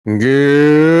Good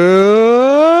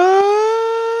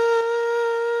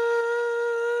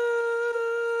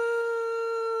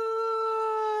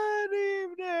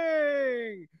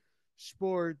evening,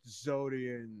 Sports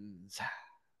Zodians.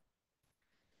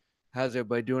 How's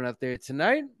everybody doing out there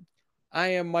tonight? I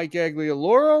am Mike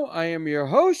Aglioloro. I am your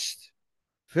host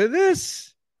for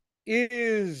this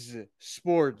is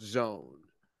Sports Zone.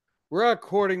 We're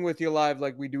recording with you live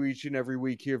like we do each and every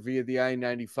week here via the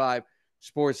I-95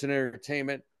 Sports and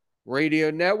Entertainment Radio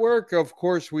Network. Of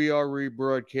course, we are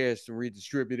rebroadcast and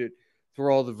redistributed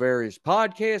through all the various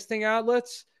podcasting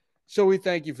outlets. So we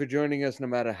thank you for joining us no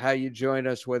matter how you join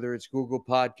us, whether it's Google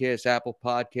Podcasts, Apple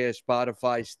Podcasts,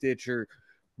 Spotify, Stitcher,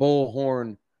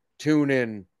 Bullhorn,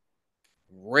 TuneIn.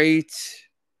 Rate,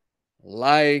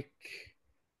 like,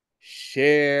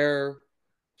 share,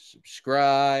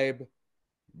 subscribe,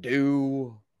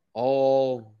 do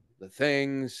all the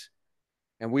things.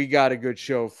 And we got a good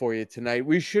show for you tonight.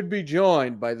 We should be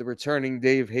joined by the returning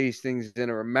Dave Hastings in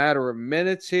a matter of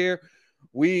minutes here.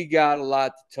 We got a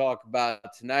lot to talk about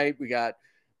tonight. We got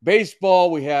baseball.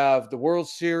 We have the World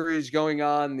Series going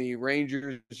on. The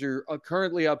Rangers are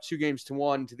currently up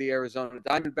 2-1 to the Arizona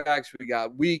Diamondbacks. We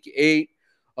got week 8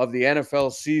 of the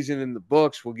NFL season in the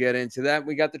books. We'll get into that.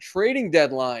 We got the trading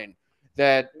deadline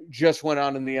that just went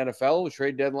on in the NFL. The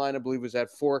trade deadline, I believe, was at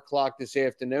 4 o'clock this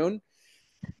afternoon.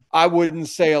 I wouldn't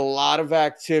say a lot of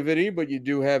activity, but you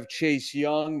do have Chase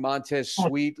Young, Montez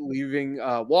Sweet leaving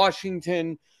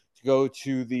Washington to go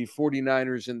to the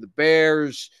 49ers and the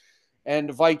Bears. And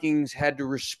the Vikings had to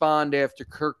respond after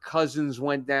Kirk Cousins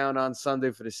went down on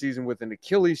Sunday for the season with an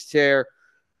Achilles tear.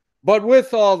 But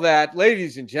with all that,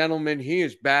 ladies and gentlemen, he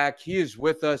is back. He is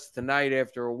with us tonight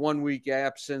after a 1-week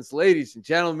absence. Ladies and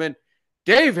gentlemen,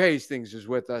 Dave Hastings is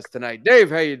with us tonight. Dave,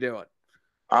 how you doing?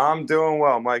 I'm doing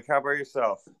well, Mike. How about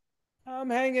yourself?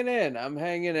 I'm hanging in.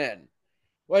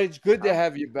 Well, it's good to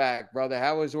have you back, brother.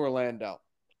 How was Orlando?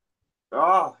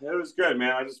 Oh, it was good,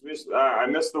 man. I just missed. I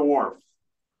missed the warmth.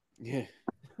 Yeah.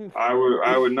 I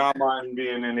would not mind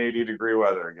being in 80-degree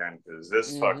weather again because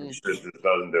this fucking Mm-hmm. shit just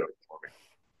doesn't do it for me.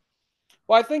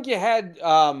 Well, I think you had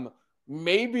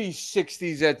maybe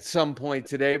 60s at some point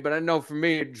today, but I know for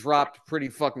me it dropped pretty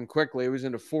fucking quickly. It was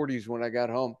in the 40s when I got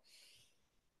home.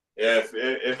 Yeah, if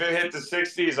it hit the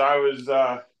 60s, I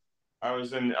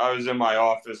was in my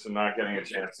office and not getting a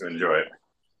chance to enjoy it.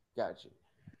 Gotcha.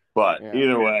 But Yeah.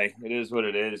 either way, it is what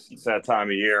it is. It's that time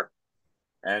of year,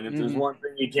 and if there's Mm-hmm. one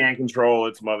thing you can't control,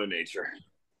 it's Mother Nature.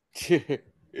 That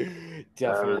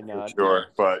Definitely is for not. sure.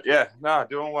 But yeah, no,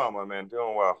 doing well, my man.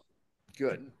 Doing well.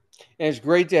 Good. And it's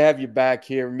great to have you back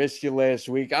here. Missed you last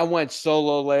week. I went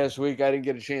solo last week. I didn't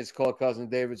get a chance to call Cousin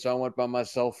David, so I went by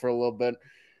myself for a little bit.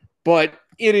 But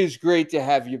it is great to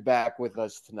have you back with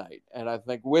us tonight. And I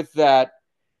think with that,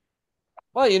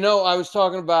 well, I was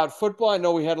talking about football. I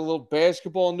know we had a little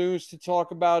basketball news to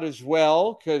talk about as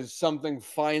well because something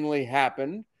finally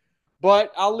happened.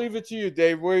 But I'll leave it to you,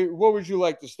 Dave. What would you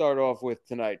like to start off with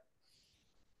tonight?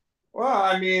 Well,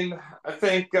 I mean, I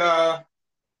think it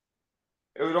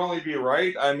would only be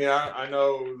right. I mean, I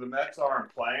know the Mets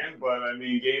aren't playing, but I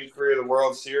mean, Game 3 of the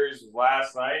World Series was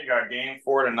last night. You got Game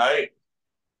 4 tonight.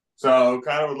 So,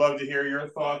 kind of would love to hear your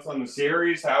thoughts on the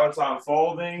series, how it's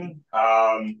unfolding.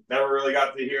 Never really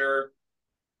got to hear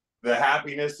the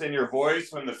happiness in your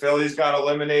voice when the Phillies got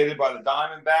eliminated by the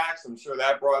Diamondbacks. I'm sure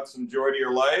that brought some joy to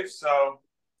your life. So,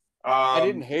 I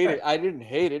didn't hate yeah, it. I didn't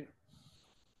hate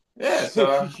yeah.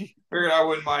 So, I it. figured I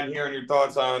wouldn't mind hearing your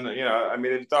thoughts on, I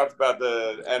mean, if you talked about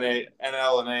the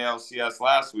NL and ALCS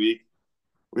last week,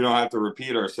 we don't have to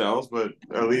repeat ourselves, but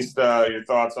at least your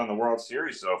thoughts on the World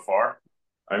Series so far.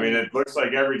 I mean, Mm. it looks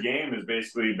like every game has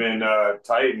basically been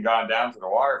tight and gone down to the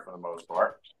wire for the most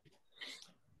part.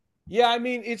 Yeah, I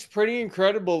mean, it's pretty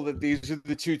incredible that these are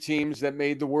the two teams that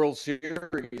made the World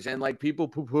Series. And like people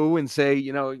poo poo and say,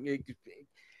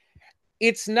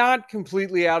 it's not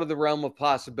completely out of the realm of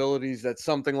possibilities that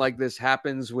something like this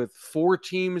happens with 4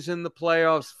 teams in the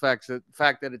playoffs. Fact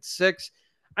that it's 6.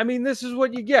 I mean, this is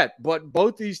what you get. But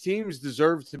both these teams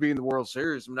deserve to be in the World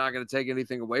Series. I'm not going to take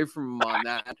anything away from them on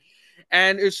that.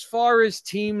 And as far as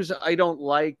teams I don't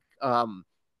like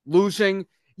losing,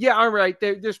 yeah, all right.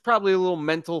 There's probably a little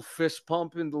mental fist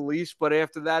pump in the least, but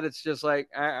after that, it's just like,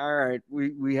 all right,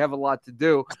 we have a lot to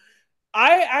do.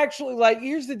 I actually like.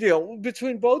 Here's the deal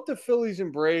between both the Phillies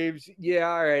and Braves. Yeah,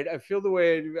 all right. I feel the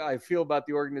way I feel about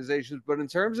the organizations, but in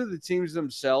terms of the teams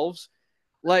themselves,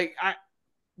 like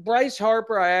Bryce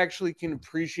Harper, I actually can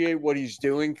appreciate what he's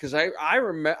doing because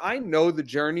I know the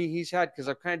journey he's had because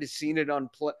I've kind of seen it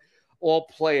all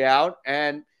play out,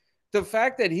 and the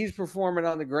fact that he's performing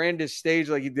on the grandest stage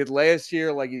like he did last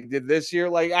year, like he did this year,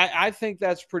 like I think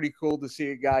that's pretty cool to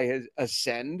see a guy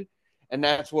ascend, and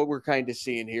that's what we're kind of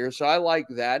seeing here. So I like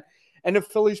that. And the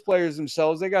Phillies players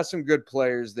themselves, they got some good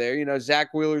players there. You know,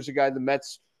 Zach Wheeler's a guy the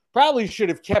Mets probably should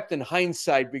have kept in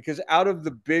hindsight because out of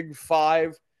the big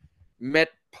five Met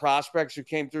prospects who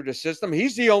came through the system,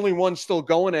 he's the only one still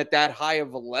going at that high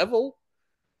of a level.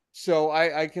 So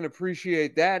I can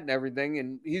appreciate that and everything.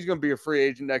 And he's going to be a free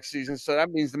agent next season. So that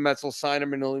means the Mets will sign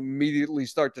him and he'll immediately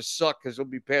start to suck because he'll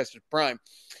be past his prime.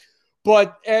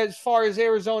 But as far as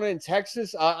Arizona and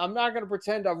Texas, I'm not going to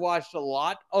pretend I've watched a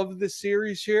lot of the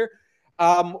series here.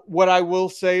 What I will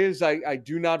say is I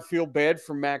do not feel bad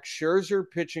for Max Scherzer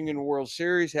pitching in the World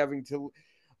Series, having to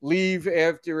leave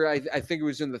after I think it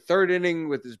was in the third inning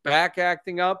with his back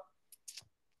acting up.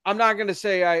 I'm not going to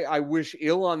say I wish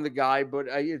ill on the guy, but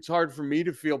it's hard for me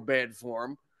to feel bad for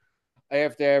him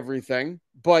after everything.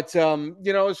 But, you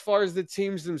know, as far as the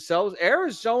teams themselves,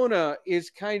 Arizona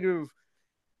is kind of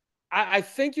I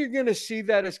think you're going to see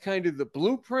that as kind of the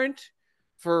blueprint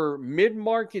for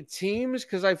mid-market teams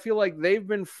because I feel like they've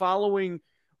been following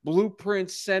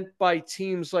blueprints sent by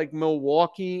teams like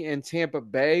Milwaukee and Tampa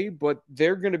Bay, but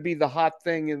they're going to be the hot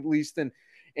thing at least in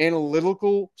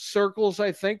analytical circles,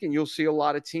 I think, and you'll see a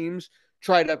lot of teams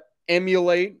try to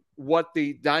emulate what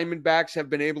the Diamondbacks have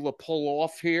been able to pull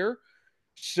off here.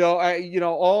 So you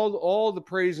know, all the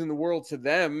praise in the world to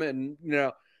them, and you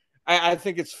know, I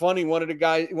think it's funny. One of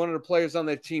the players on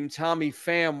that team, Tommy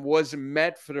Pham, was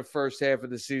Met for the first half of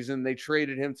the season. They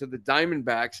traded him to the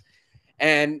Diamondbacks,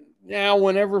 and now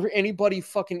whenever anybody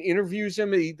fucking interviews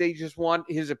him, they just want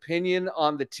his opinion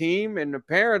on the team. And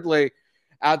apparently,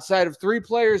 outside of three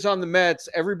players on the Mets,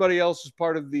 everybody else is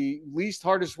part of the least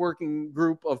hardest working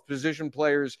group of position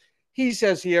players he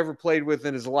says he ever played with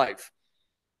in his life.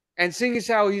 And seeing as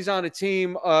how he's on a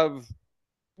team of,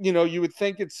 you know, you would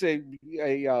think it's a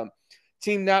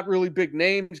team not really big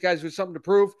names, guys with something to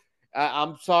prove.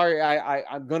 I'm sorry,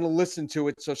 I'm going to listen to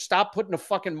it. So stop putting a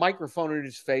fucking microphone in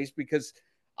his face because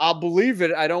I'll believe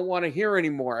it. I don't want to hear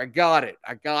anymore. I got it.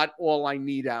 I got all I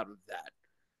need out of that.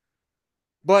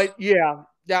 But yeah,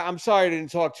 I'm sorry I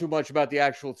didn't talk too much about the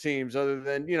actual teams, other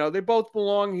than you know they both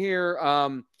belong here.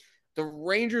 The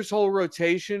Rangers' whole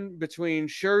rotation between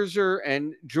Scherzer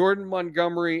and Jordan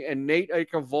Montgomery and Nate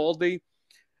Eovaldi,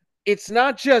 it's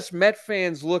not just Met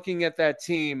fans looking at that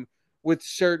team with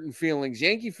certain feelings.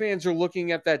 Yankee fans are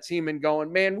looking at that team and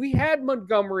going, "Man, we had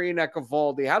Montgomery and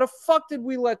Eovaldi. How the fuck did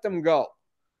we let them go?"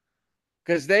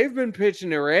 Because they've been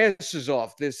pitching their asses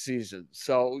off this season.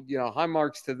 So, you know, high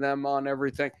marks to them on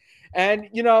everything. And,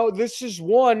 you know, this is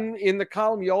one in the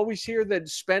column. You always hear that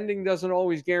spending doesn't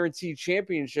always guarantee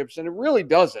championships, and it really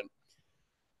doesn't.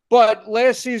 But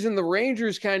last season, the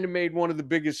Rangers kind of made one of the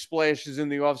biggest splashes in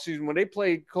the offseason when they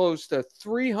played close to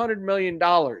 $300 million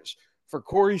for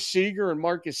Corey Seager and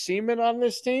Marcus Seaman on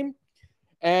this team.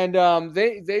 And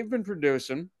they've been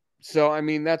producing. So, I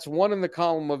mean, that's one in the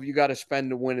column of you got to spend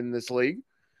to win in this league.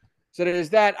 So there's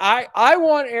that. I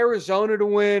want Arizona to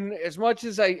win as much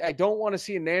as I don't want to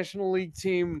see a National League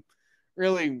team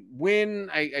really win.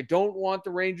 I don't want the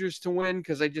Rangers to win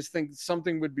because I just think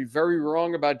something would be very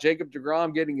wrong about Jacob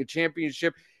DeGrom getting a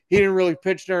championship he didn't really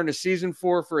pitch during the season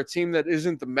for a team that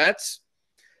isn't the Mets.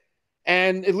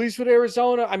 And at least with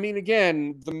Arizona, I mean,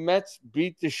 again, the Mets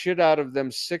beat the shit out of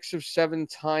them 6 or 7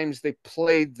 times they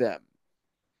played them.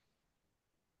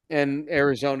 And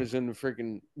Arizona's in the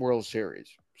freaking World Series.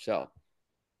 So,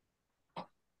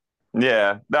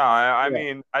 Yeah, no, I yeah.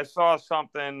 mean, I saw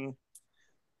something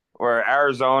where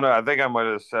Arizona, I think I might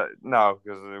have said no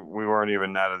because we weren't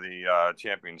even out of the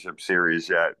championship series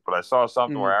yet. But I saw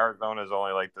something where Mm. Arizona is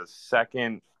only like the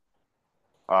second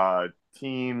uh,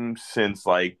 team since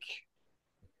like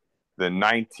the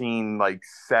 19 like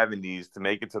 70s to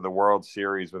make it to the World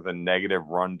Series with a negative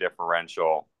run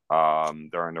differential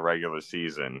during the regular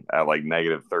season at like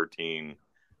negative 13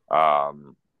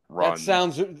 um, That runs.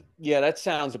 sounds, yeah, that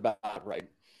sounds about right.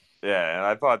 Yeah, and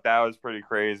I thought that was pretty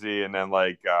crazy. And then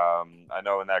like I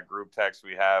know in that group text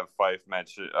we have Fife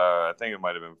mentioned, I think it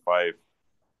might have been Fife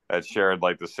that shared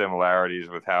like the similarities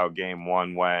with how Game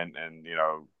One went, and you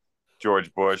know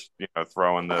George Bush, you know,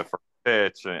 throwing the first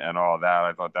pitch and all that.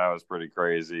 I thought that was pretty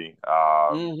crazy.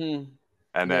 Mm-hmm.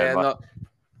 And then Yeah, like no.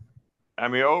 I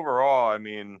mean overall, I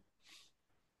mean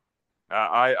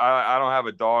I don't have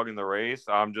a dog in the race.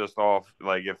 I'm just off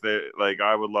like if they like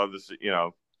I would love to see, you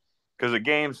know, because a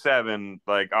game seven,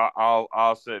 like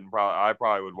I'll sit and I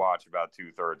probably would watch about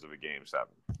 2/3 of a game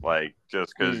seven, like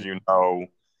just because Mm.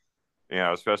 you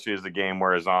know, especially as the game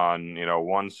wears on, you know,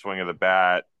 one swing of the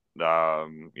bat.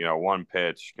 one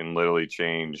pitch can literally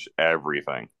change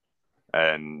everything.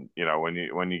 And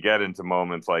when you get into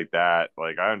moments like that,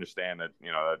 like I understand that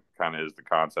that kind of is the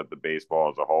concept of baseball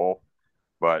as a whole.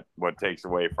 But what takes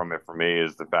away from it for me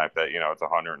is the fact that it's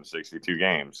 162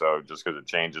 games. So just because it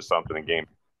changes something in game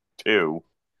two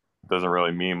doesn't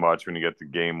really mean much when you get to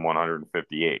game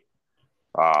 158.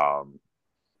 Um,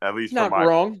 at least from Not my,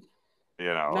 wrong.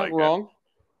 Not like, wrong.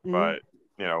 Mm-hmm. but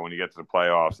when you get to the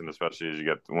playoffs and especially as you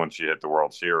get once you hit the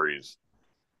World Series,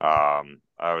 I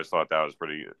always thought that was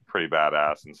pretty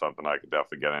badass and something I could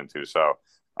definitely get into. So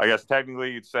I guess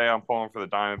technically you'd say I'm pulling for the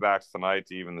Diamondbacks tonight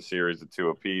to even the series to two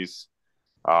apiece.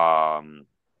 Um,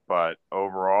 but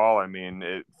overall, I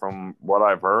mean, from what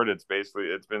I've heard, it's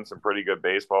been some pretty good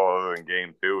baseball. Other than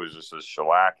Game Two is just a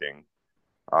shellacking.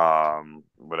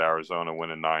 With Arizona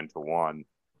winning 9-1.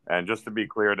 And just to be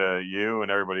clear to you and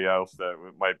everybody else that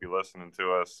might be listening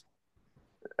to us,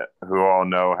 who all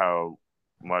know how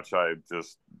much I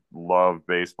just love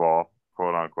baseball,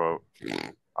 quote unquote.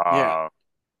 Yeah. Uh,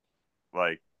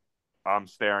 like I'm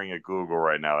staring at Google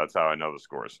right now. That's how I know the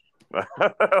scores.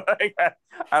 Like,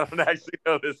 I don't actually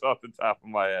know this off the top of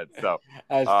my head, so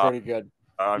That's uh, pretty good.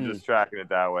 I'm Mm. just tracking it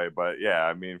that way. But yeah,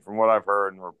 I mean, from what I've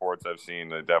heard and reports I've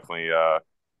seen, it definitely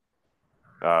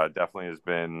has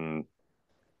been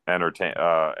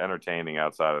entertaining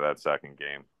outside of that second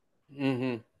game.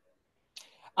 Mm-hmm.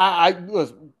 I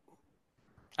listen,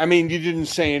 I mean, you didn't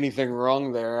say anything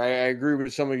wrong there. I agree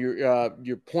with some of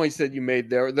your points that you made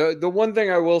there. The one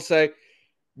thing I will say,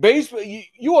 baseball,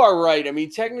 you are right. I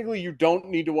mean, technically, you don't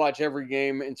need to watch every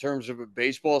game in terms of a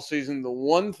baseball season. The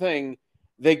one thing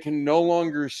they can no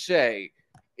longer say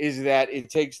is that it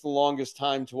takes the longest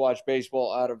time to watch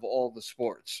baseball out of all the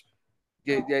sports.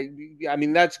 I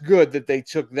mean, that's good that they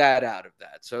took that out of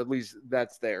that. So at least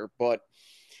that's there. But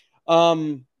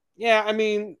yeah, I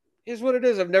mean, is what it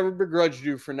is. I've never begrudged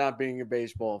you for not being a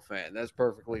baseball fan. That's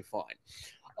perfectly fine.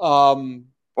 Um,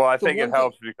 Well, I the think it one thing,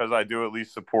 helps because I do at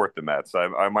least support the Mets. I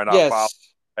might not follow,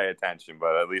 yes. pay attention,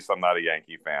 but at least I'm not a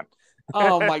Yankee fan.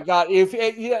 Oh my God!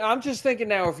 Yeah, I'm just thinking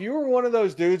now, if you were one of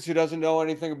those dudes who doesn't know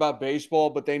anything about baseball,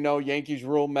 but they know Yankees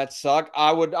rule, Mets suck,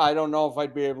 I would. I don't know if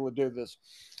I'd be able to do this.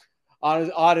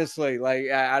 Honestly, like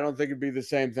I don't think it'd be the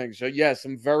same thing. So yes,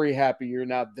 I'm very happy you're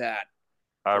not that.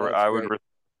 I, So that's I would great.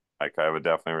 like I would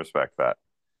definitely respect that.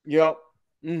 Yep.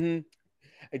 Mm-hmm.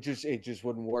 It just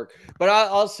wouldn't work. But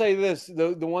I'll say this: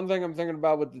 the one thing I'm thinking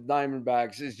about with the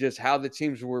Diamondbacks is just how the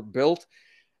teams were built.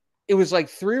 It was like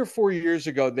 3 or 4 years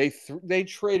ago. They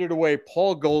traded away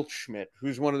Paul Goldschmidt,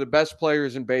 who's one of the best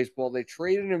players in baseball. They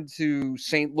traded him to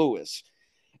St. Louis,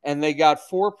 and they got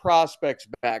four prospects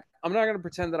back. I'm not going to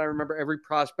pretend that I remember every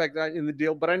prospect in the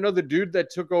deal, but I know the dude that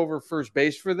took over first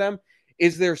base for them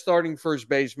is their starting first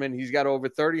baseman. He's got over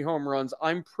 30 home runs.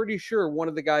 I'm pretty sure one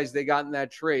of the guys they got in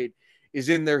that trade is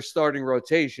in their starting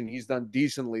rotation. He's done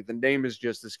decently. The name is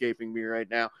just escaping me right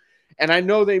now. And I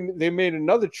know they made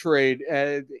another trade.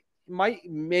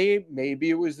 Maybe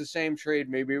it was the same trade,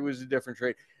 maybe it was a different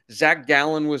trade. Zach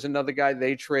Gallen was another guy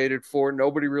they traded for.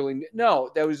 Nobody really no,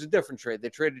 that was a different trade. They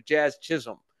traded Jazz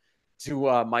Chisholm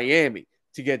to Miami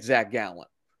to get Zach Gallen.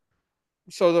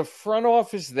 So the front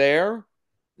office there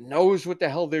knows what the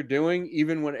hell they're doing,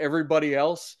 even when everybody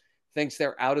else thinks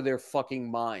they're out of their fucking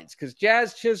minds. Because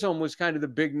Jazz Chisholm was kind of the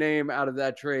big name out of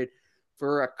that trade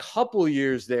for a couple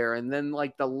years there. And then,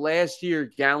 like the last year,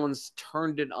 Gallon's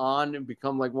turned it on and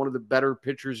become like one of the better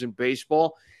pitchers in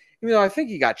baseball. Even though I think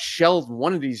he got shelled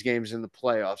one of these games in the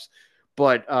playoffs.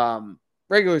 But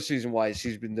regular season wise,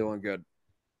 he's been doing good.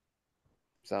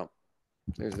 So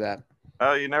there's that.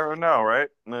 You never know, right?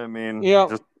 I mean, Yeah.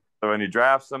 just when you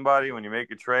draft somebody, when you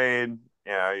make a trade,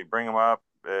 you bring them up.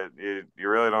 You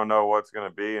really don't know what's going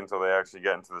to be until they actually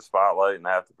get into the spotlight and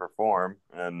have to perform.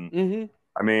 And Mm-hmm.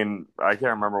 I mean, I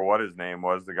can't remember what his name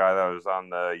was, the guy that was on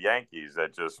the Yankees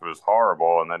that just was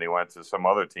horrible, and then he went to some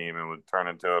other team and would turn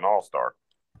into an all-star.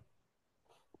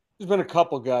 There's been a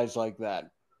couple guys like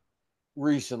that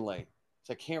recently.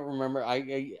 So I can't remember.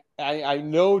 I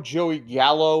know Joey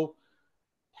Gallo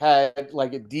had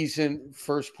like a decent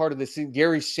first part of the season.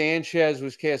 Gary Sanchez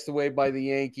was cast away by the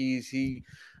Yankees. He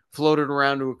floated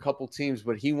around to a couple teams,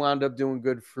 but he wound up doing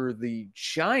good for the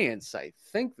Giants, I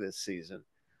think, this season.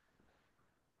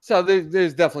 So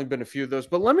there's definitely been a few of those.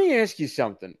 But let me ask you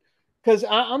something, because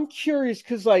I'm curious,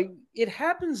 because like it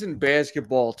happens in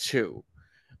basketball too.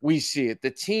 We see it.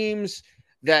 The teams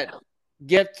that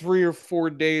get 3 or 4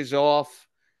 days off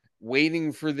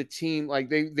waiting for the team, like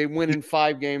they win in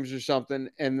 5 games or something,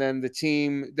 and then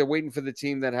they're waiting for the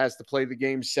team that has to play the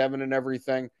game 7 and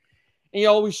everything. And you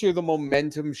always hear the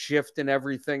momentum shift and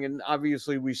everything. And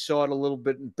obviously, we saw it a little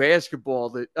bit in baseball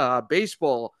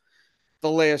the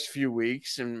last few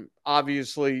weeks. And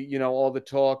obviously, all the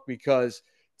talk because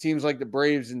teams like the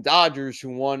Braves and Dodgers, who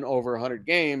won over 100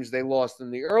 games, they lost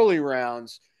in the early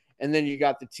rounds. And then you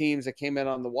got the teams that came in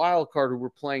on the wild card who were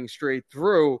playing straight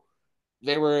through.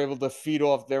 They were able to feed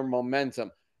off their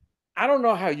momentum. I don't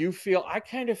know how you feel. I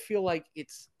kind of feel like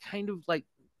it's kind of like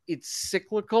it's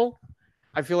cyclical.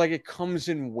 I feel like it comes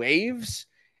in waves,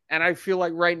 and I feel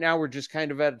like right now we're just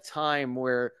kind of at a time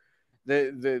where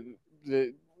the the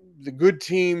the the good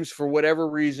teams, for whatever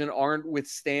reason, aren't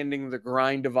withstanding the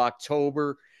grind of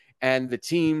October, and the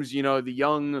teams, the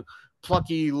young,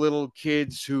 plucky little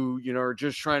kids who are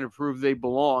just trying to prove they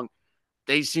belong,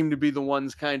 they seem to be the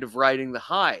ones kind of riding the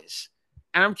highs.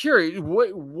 And I'm curious,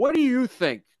 what do you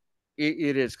think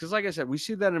it is? Because, like I said, we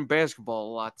see that in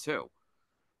basketball a lot too.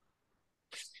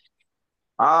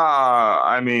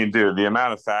 I mean, dude, the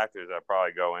amount of factors that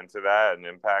probably go into that and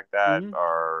impact that Mm-hmm.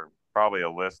 are probably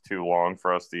a list too long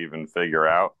for us to even figure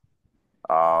out.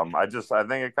 I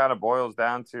think it kind of boils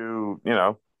down to,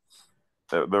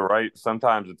 the right.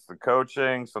 Sometimes it's the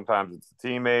coaching, sometimes it's the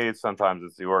teammates, sometimes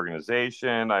it's the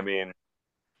organization. I mean,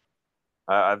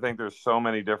 I think there's so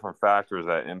many different factors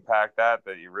that impact that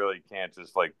you really can't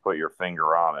just like put your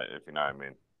finger on it, if you know what I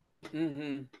mean.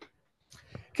 Mm-hmm.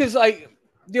 Because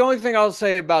the only thing I'll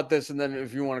say about this, and then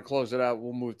if you want to close it out,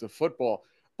 we'll move to football.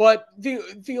 But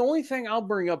the only thing I'll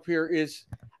bring up here is,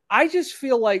 I just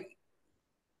feel like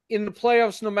in the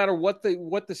playoffs, no matter what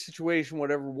the situation,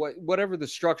 whatever the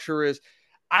structure is,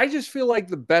 I just feel like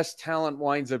the best talent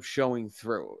winds up showing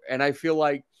through, and I feel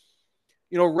like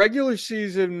regular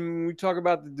season. We talk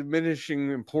about the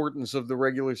diminishing importance of the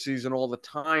regular season all the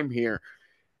time here.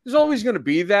 There's always going to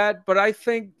be that, but I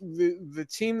think the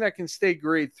team that can stay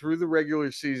great through the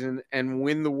regular season and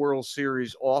win the World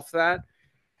Series off that,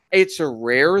 it's a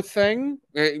rare thing,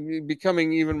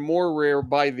 becoming even more rare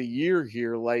by the year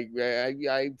here. Like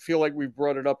I feel like we've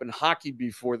brought it up in hockey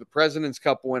before. The President's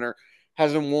Cup winner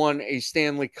hasn't won a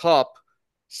Stanley Cup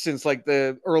since like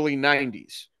the early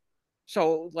 '90s.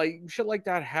 So like shit like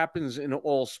that happens in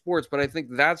all sports, but I think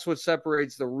that's what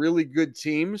separates the really good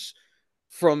teams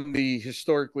from the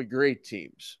historically great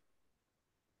teams.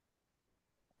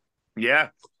 Yeah,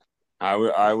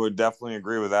 I would definitely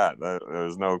agree with that.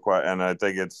 There's no question, and I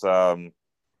think it's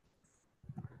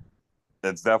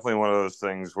definitely one of those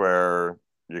things where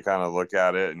you kind of look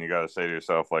at it and you got to say to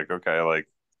yourself, like, okay, like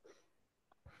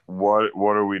what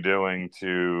are we doing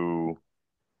to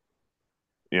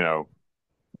you know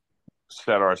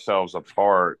set ourselves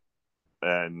apart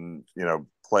and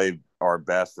play our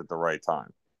best at the right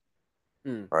time,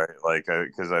 Mm. right? Like,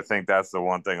 because I think that's the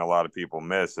one thing a lot of people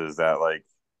miss is that, like,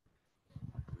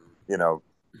 you know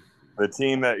the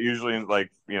team that usually,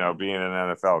 like, being an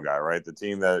NFL guy, right? The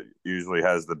team that usually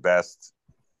has the best,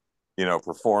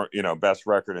 best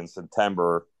record in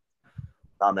September.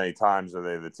 Not many times are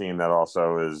they the team that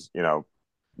also is,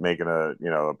 making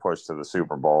a push to the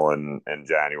Super Bowl in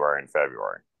January and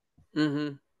February.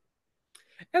 Mm-hmm.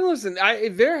 And listen,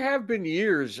 there have been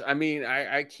years. I mean,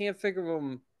 I can't think of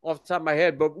them off the top of my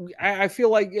head, but I feel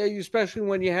like, especially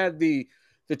when you had the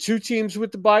two teams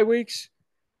with the bye weeks,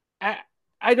 I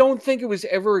I don't think it was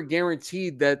ever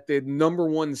guaranteed that the number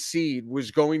one seed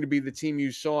was going to be the team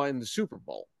you saw in the Super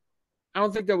Bowl. I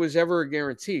don't think that was ever a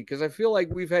guarantee because I feel like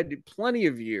we've had plenty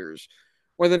of years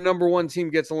where the number one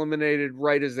team gets eliminated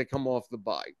right as they come off the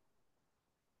bye.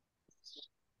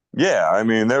 Yeah, I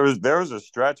mean there was a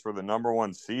stretch where the number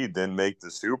one seed didn't make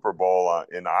the Super Bowl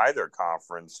in either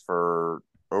conference for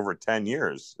over 10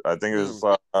 years.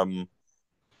 Mm.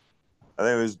 I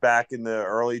think it was back in the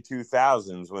early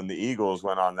 2000s when the Eagles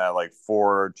went on that like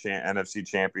NFC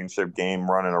Championship game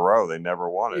run in a row. They never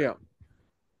won it. Yeah.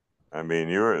 I mean,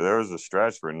 there was a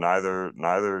stretch where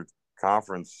neither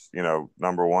conference,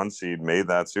 number one seed made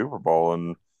that Super Bowl,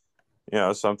 and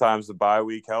sometimes the bye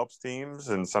week helps teams,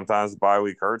 and sometimes the bye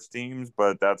week hurts teams.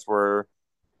 But that's where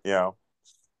you know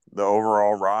the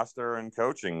overall roster and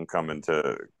coaching come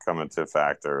into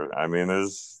factor. I mean,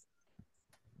 it's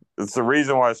the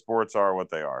reason why sports are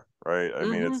what they are, right? I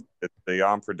mean, it's Mm-hmm. it's the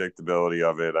unpredictability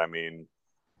of it. I mean,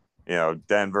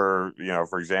 Denver,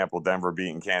 for example, Denver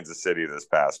beating Kansas City this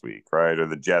past week, right? Or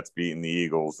the Jets beating the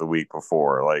Eagles the week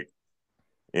before. Like,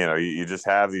 you just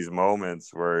have these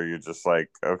moments where you're just like,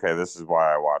 okay, this is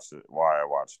why I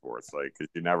watch sports, like,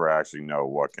 because you never actually know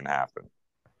what can happen.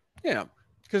 Yeah.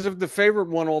 Because if the favorite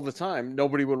won all the time,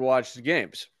 nobody would watch the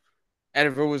games. And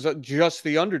if it was just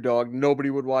the underdog, nobody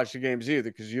would watch the games either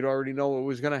because you'd already know what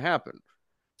was going to happen.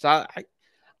 So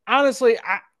honestly,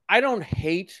 I don't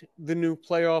hate the new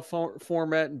playoff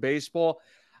format in baseball.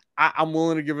 I'm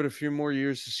willing to give it a few more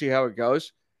years to see how it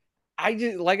goes. I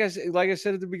just like I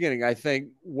said at the beginning, I think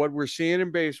what we're seeing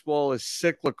in baseball is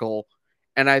cyclical,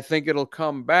 and I think it'll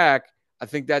come back. I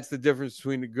think that's the difference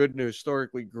between the good and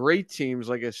historically great teams,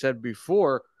 like I said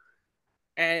before,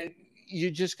 and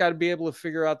you just got to be able to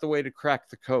figure out the way to crack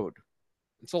the code.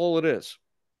 That's all it is.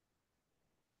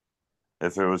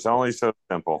 If it was only so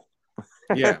simple.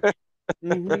 Yeah.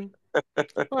 Mm-hmm.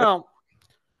 Well,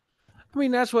 I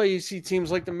mean that's why you see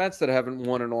teams like the Mets that haven't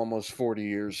won in almost 40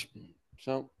 years.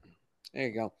 So there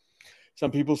you go.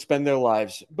 Some people spend their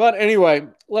lives. But anyway,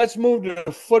 let's move to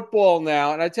football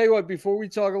now. And I tell you what, before we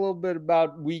talk a little bit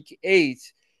about week 8,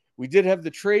 we did have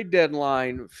the trade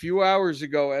deadline a few hours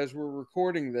ago as we're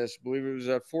recording this. I believe it was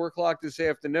at 4 o'clock this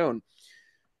afternoon.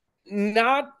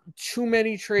 Not too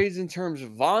many trades in terms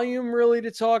of volume, really,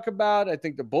 to talk about. I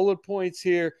think the bullet points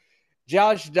here: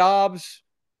 Josh Dobbs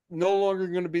no longer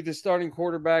going to be the starting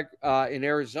quarterback in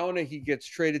Arizona. He gets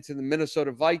traded to the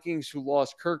Minnesota Vikings, who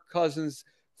lost Kirk Cousins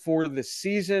for the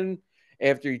season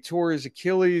after he tore his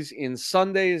Achilles in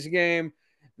Sunday's game.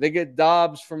 They get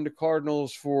Dobbs from the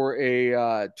Cardinals for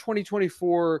a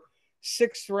 2024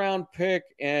 sixth round pick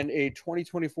and a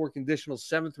 2024 conditional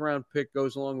seventh round pick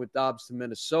goes along with Dobbs to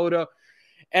Minnesota.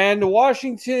 And the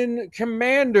Washington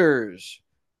Commanders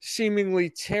seemingly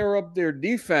tear up their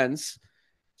defense,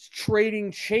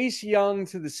 trading Chase Young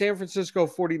to the San Francisco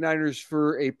 49ers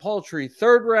for a paltry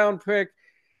third round pick,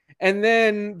 and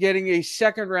then getting a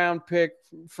second round pick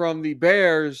from the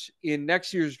Bears in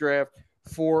next year's draft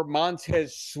for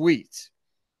Montez Sweat.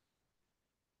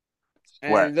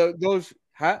 Sweat. And those,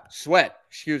 Sweat,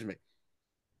 excuse me.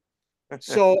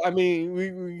 So I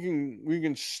mean, we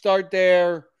can start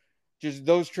there. Just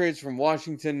those trades from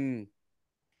Washington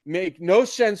make no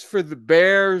sense for the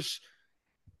Bears.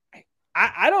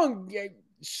 I don't get.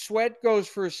 Sweat goes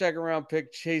for a second round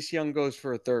pick. Chase Young goes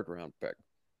for a third round pick.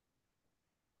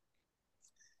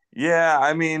 Yeah,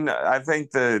 I mean, I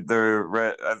think the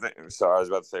red. I think sorry, I was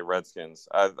about to say Redskins.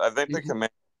 I think the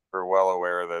Commanders are well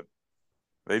aware that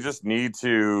they just need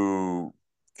to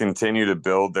continue to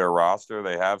build their roster.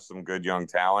 They have some good young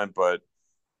talent, but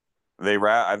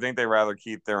I think they rather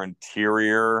keep their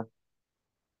interior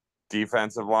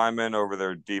defensive linemen over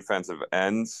their defensive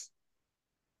ends.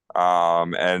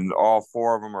 And all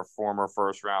four of them are former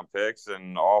first round picks,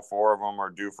 and all four of them are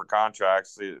due for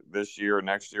contracts this year,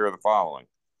 next year, or the following.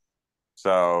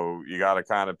 So you got to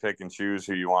kind of pick and choose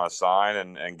who you want to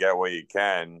sign and get what you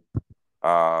can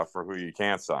for who you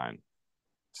can't sign.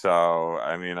 So,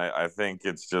 I mean, I think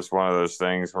it's just one of those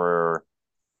things where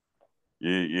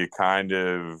you kind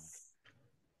of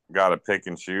got to pick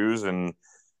and choose. And,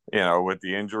 with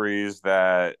the injuries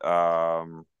that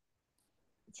that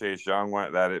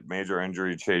major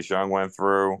injury Chase Young went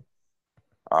through,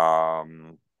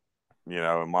 um,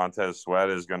 Montez Sweat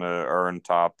is going to earn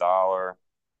top dollar.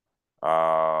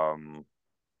 Um,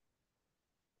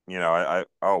 oh,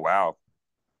 wow.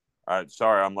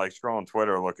 Sorry, I'm like scrolling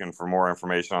Twitter looking for more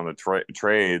information on the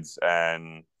trades,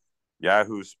 and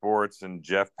Yahoo Sports and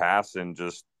Jeff Passan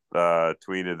just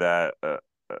tweeted that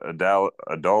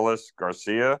Adolis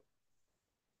Garcia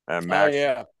and Oh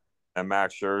yeah.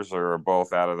 Max Scherzer are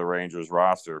both out of the Rangers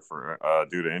roster for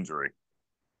due to injury.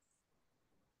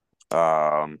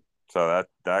 Um, so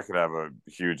that could have a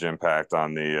huge impact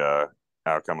on the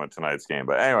outcome of tonight's game.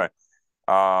 But anyway,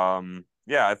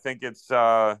 yeah, I think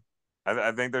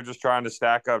I think they're just trying to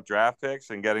stack up draft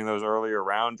picks and getting those earlier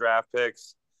round draft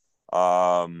picks.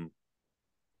 Um,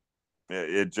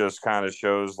 it just kind of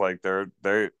shows like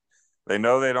they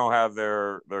know they don't have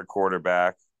their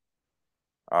quarterback.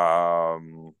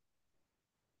 Um,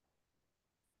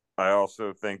 I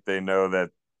also think they know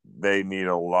that they need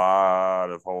a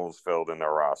lot of holes filled in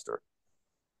their roster.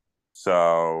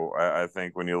 So I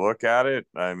think when you look at it,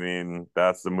 I mean,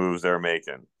 that's the moves they're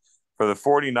making. For the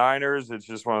 49ers, it's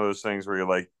just one of those things where you're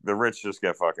like, the rich just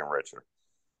get fucking richer.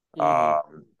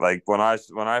 Mm-hmm. Like when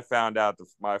I found out,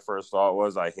 my first thought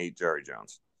was I hate Jerry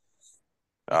Jones.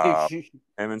 Uh, him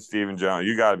and Steven Jones,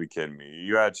 you got to be kidding me.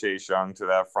 You had Chase Young to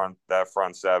that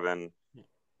front seven,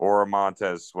 or a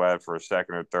Montez Sweat for a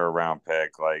second or third round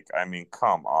pick. Like, I mean,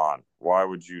 come on, why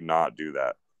would you not do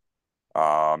that?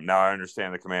 Now I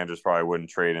understand the Commanders probably wouldn't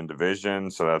trade in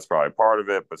division, so that's probably part of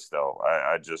it. But still,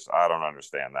 I don't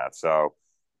understand that. So,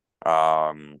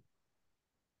 um,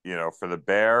 for the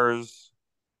Bears,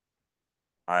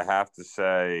 I have to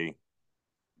say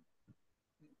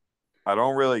I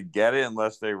don't really get it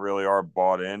unless they really are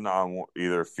bought in on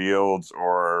either Fields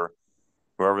or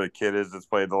whoever the kid is that's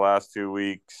played the last 2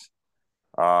 weeks.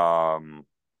 Um,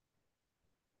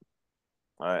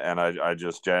 I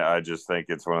just think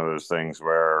it's one of those things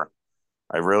where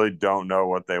I really don't know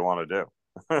what they want to do.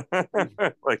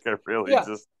 Like I really Yeah,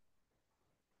 just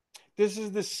this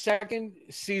is the second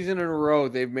season in a row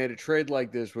they've made a trade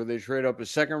like this where they trade up a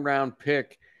second round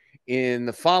pick in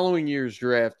the following year's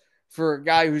draft for a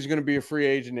guy who's going to be a free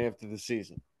agent after the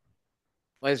season.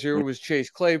 Last year it was Chase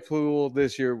Claypool.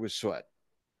 This year it was Sweat.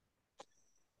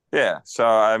 yeah. So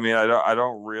I mean, I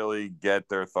don't really get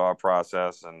their thought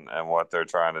process and what they're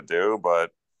trying to do,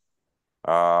 but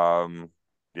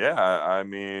yeah, I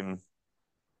mean,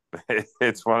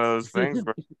 it's one of those things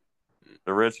where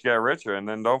the rich get richer, and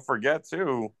then don't forget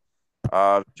too,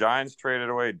 the Giants traded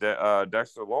away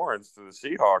Dexter Lawrence to the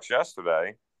Seahawks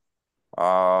yesterday,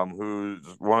 who's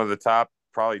one of the top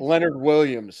probably Leonard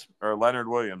Williams. or Leonard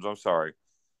Williams. I'm sorry,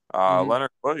 Mm-hmm.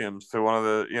 Leonard Williams to one of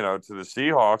the to the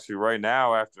Seahawks, who right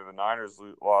now after the Niners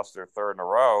lost their third in a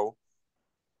row,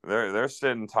 they're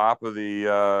sitting top of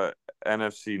the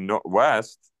NFC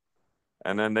West,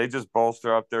 and then they just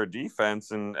bolster up their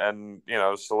defense and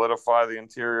solidify the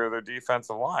interior of their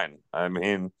defensive line. I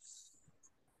mean,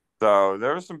 so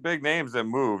there were some big names that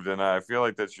moved, and I feel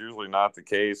like that's usually not the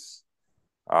case.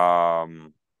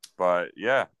 Um, but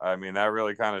yeah, I mean that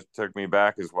really kind of took me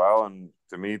back as well, and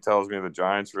to me tells me the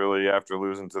Giants really, after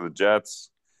losing to the Jets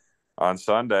on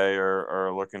Sunday,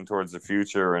 are looking towards the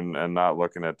future and not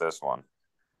looking at this one.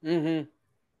 Mm-hmm.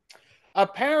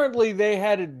 Apparently, they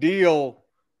had a deal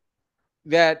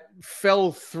that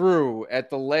fell through at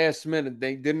the last minute.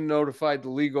 They didn't notify the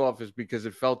league office because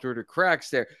it fell through the cracks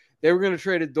there. They were going to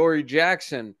trade Adoree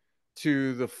Jackson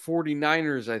to the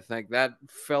 49ers, I think. That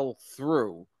fell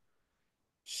through.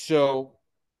 So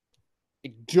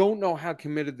I don't know how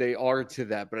committed they are to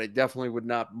that, but I definitely would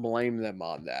not blame them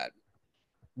on that.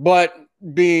 But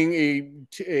being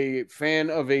a fan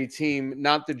of a team,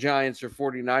 not the Giants or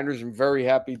 49ers, I'm very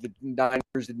happy the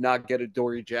Niners did not get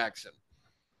Adoree Jackson.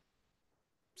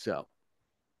 So,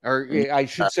 or I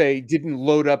should say, didn't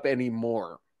load up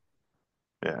anymore.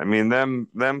 Yeah, I mean them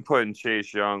putting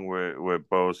Chase Young with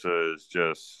Bosa is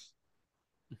just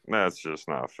that's just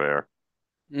not fair.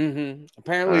 Mm-hmm.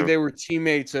 Apparently, Uh, they were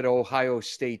teammates at Ohio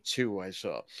State too. I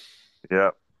saw.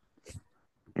 yeah,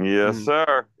 yes, Mm-hmm.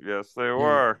 sir. Yes, they Mm-hmm.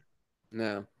 were.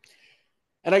 No.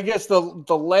 And I guess the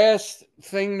last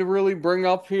thing to really bring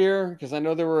up here, because I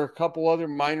know there were a couple other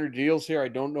minor deals here. I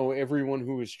don't know everyone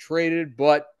who was traded,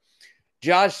 but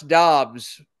Josh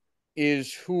Dobbs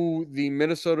is who the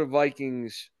Minnesota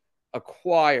Vikings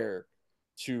acquire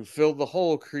to fill the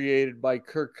hole created by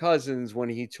Kirk Cousins when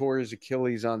he tore his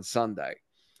Achilles on Sunday.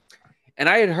 And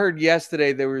I had heard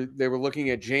yesterday they were looking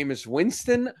at Jameis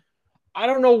Winston. I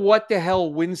don't know what the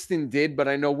hell Winston did, but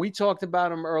I know we talked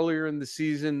about him earlier in the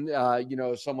season.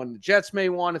 Someone the Jets may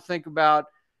want to think about.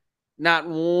 Not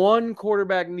one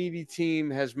quarterback needy team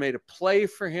has made a play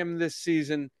for him this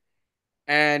season,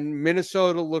 and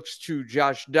Minnesota looks to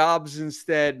Josh Dobbs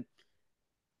instead.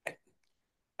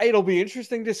 It'll be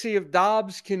interesting to see if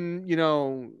Dobbs can,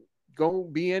 go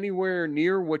be anywhere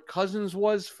near what Cousins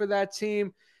was for that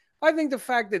team. I think the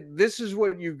fact that this is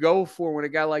what you go for when a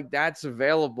guy like that's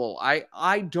available,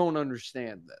 I don't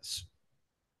understand this.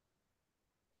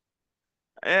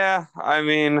 Yeah, I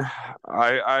mean,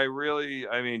 I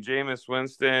mean, Jameis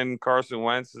Winston, Carson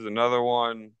Wentz is another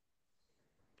one.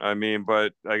 I mean,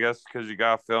 but I guess because you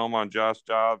got film on Josh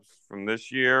Dobbs from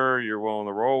this year, you're willing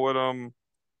to roll with him.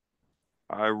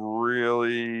 I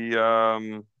really,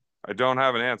 I don't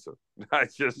have an answer. I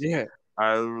just, Yeah,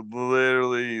 I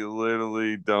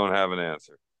literally don't have an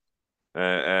answer.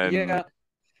 And yeah.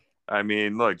 I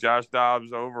mean, look, Josh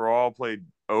Dobbs overall played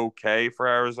okay for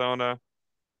Arizona.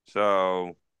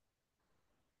 So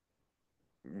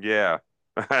yeah,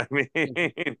 I mean,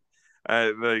 I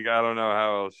don't know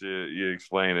how else you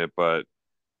explain it, but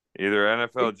either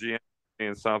NFL GM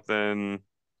seeing something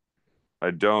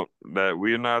I don't that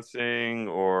we're not seeing,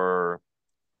 or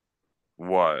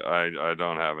what? I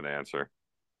don't have an answer.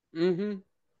 Mm-hmm.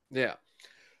 Yeah.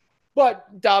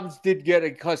 But Dobbs did get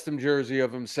a custom jersey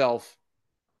of himself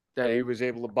that he was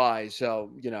able to buy.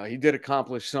 So, he did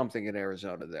accomplish something in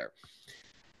Arizona there.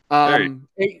 There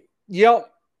you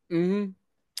Yep.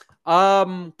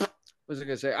 Mm-hmm. What was I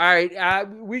gonna say? All right,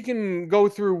 we can go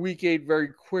through Week 8 very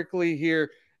quickly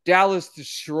here. Dallas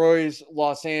destroys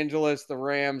Los Angeles. The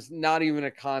Rams, not even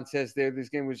a contest there. This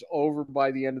game was over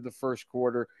by the end of the first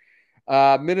quarter.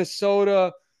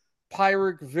 Minnesota,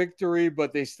 Pyrrhic victory,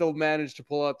 but they still managed to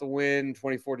pull out the win,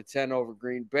 24-10 over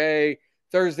Green Bay.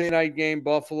 Thursday night game,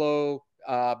 Buffalo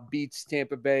beats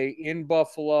Tampa Bay in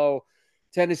Buffalo.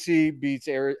 Tennessee beats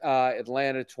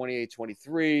Atlanta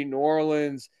 28-23. New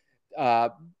Orleans uh,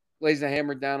 lays a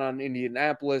hammer down on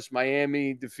Indianapolis.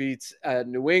 Miami defeats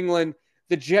New England.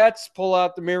 The Jets pull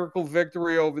out the miracle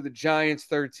victory over the Giants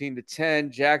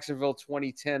 13-10. Jacksonville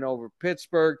 2010 over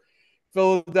Pittsburgh.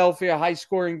 Philadelphia high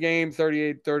scoring game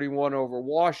 38-31 over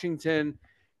Washington.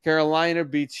 Carolina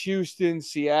beats Houston.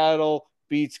 Seattle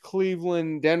beats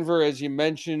Cleveland. Denver, as you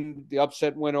mentioned, the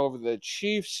upset win over the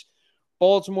Chiefs.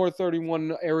 Baltimore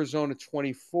 31, Arizona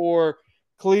 24.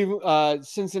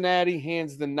 Cincinnati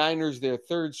hands the Niners their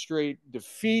third straight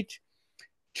defeat.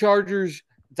 Chargers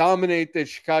dominate the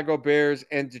Chicago Bears,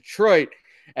 and Detroit.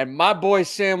 And my boy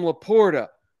Sam Laporta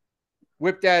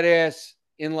whipped that ass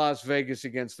in Las Vegas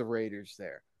against the Raiders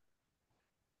there.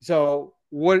 So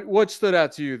what stood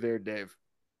out to you there, Dave?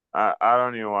 I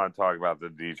don't even want to talk about the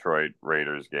Detroit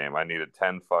Raiders game. I needed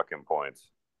 10 fucking points.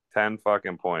 10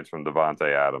 fucking points from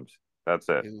Devontae Adams. That's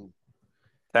it.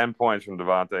 10 points from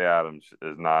Devontae Adams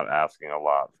is not asking a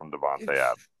lot from Devontae It's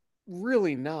Adams.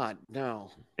 really not, no.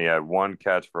 He had one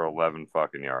catch for 11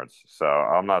 fucking yards. So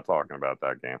I'm not talking about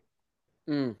that game.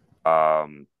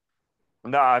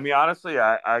 No, I mean, honestly,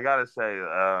 I got to say,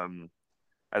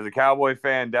 as a Cowboy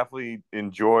fan, definitely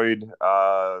enjoyed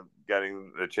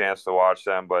getting the chance to watch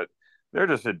them, but they're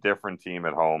just a different team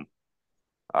at home.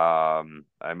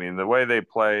 I mean, the way they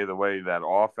play, the way that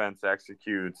offense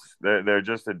executes, they're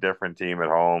just a different team at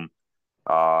home.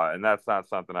 And that's not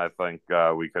something I think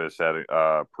we could have said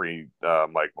pre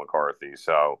Mike McCarthy.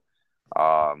 So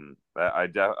I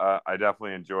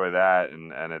definitely enjoy that,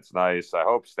 and it's nice. I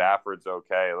hope Stafford's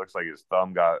okay. It looks like his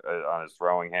thumb got on his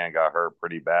throwing hand got hurt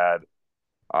pretty bad.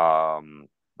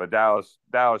 But Dallas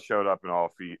showed up in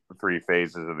all three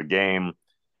phases of the game.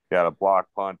 He had a block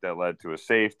punt that led to a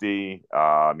safety.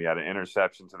 He had an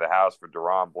interception to the house for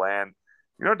Deron Bland.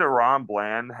 You know, Deron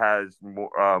Bland has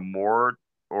more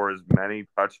or as many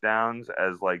touchdowns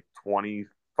as like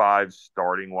 25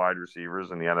 starting wide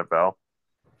receivers in the NFL.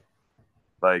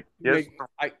 Like he has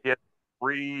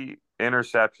 3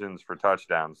 interceptions for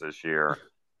touchdowns this year,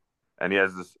 and he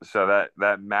has this. So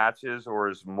that matches or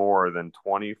is more than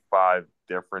 25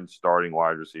 different starting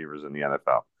wide receivers in the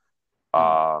NFL.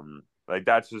 Like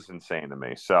that's just insane to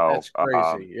me. So that's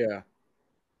crazy, yeah.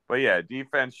 But yeah,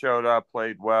 defense showed up,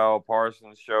 played well.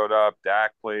 Parsons showed up.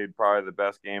 Dak played probably the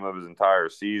best game of his entire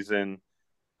season.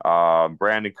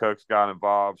 Brandon Cooks got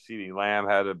involved. CeeDee Lamb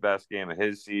had the best game of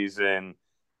his season.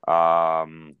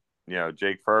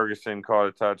 Jake Ferguson caught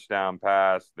a touchdown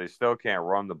pass. They still can't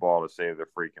run the ball to save their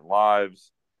freaking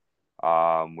lives,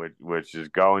 which is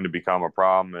going to become a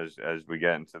problem as we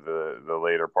get into the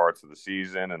later parts of the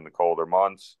season and the colder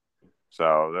months.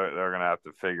 So they're going to have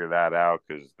to figure that out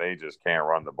because they just can't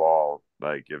run the ball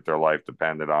like if their life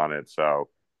depended on it. So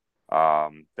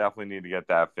definitely need to get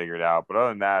that figured out. But other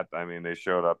than that, I mean, they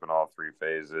showed up in all 3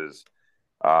 phases.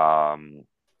 Then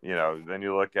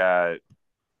you look at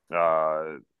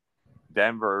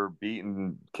Denver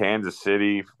beating Kansas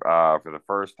City for the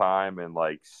first time in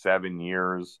like 7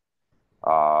 years.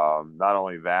 Not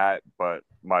only that, but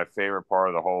my favorite part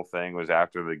of the whole thing was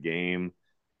after the game,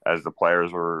 as the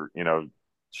players were,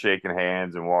 shaking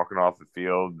hands and walking off the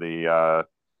field, the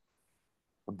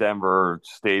Denver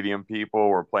stadium people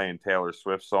were playing Taylor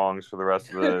Swift songs for the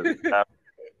rest of the.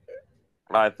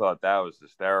 I thought that was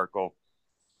hysterical,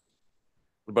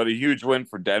 but a huge win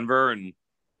for Denver, and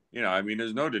I mean,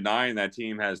 there's no denying that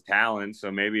team has talent, so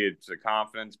maybe it's a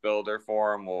confidence builder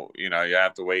for them. Well, you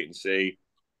have to wait and see.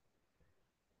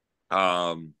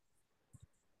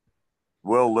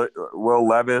 Will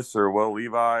Levis or Will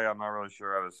Levi, I'm not really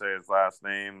sure how to say his last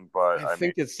name, but I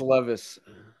think it's Levis.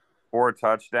 4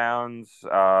 touchdowns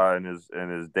in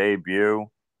his debut.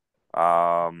 He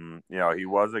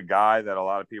was a guy that a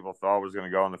lot of people thought was going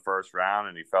to go in the first round,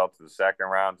 and he fell to the second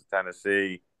round to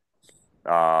Tennessee.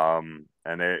 And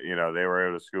they were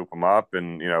able to scoop him up,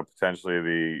 and potentially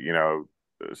the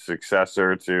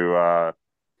successor to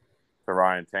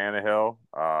Ryan Tannehill.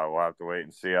 We'll have to wait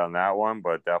and see on that one,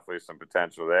 but definitely some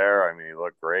potential there. I mean, he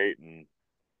looked great, and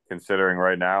considering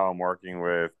right now I'm working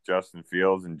with Justin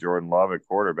Fields and Jordan Love at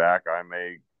quarterback, I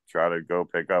may try to go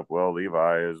pick up Will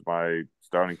Levi as my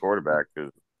starting quarterback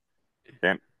because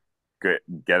can't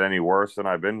get any worse than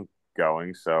I've been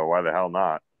going. So why the hell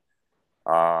not?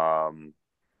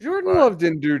 Jordan Love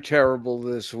didn't do terrible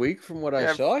this week, from what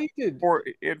I saw. He did.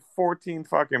 He had 14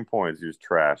 fucking points. He was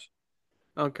trash.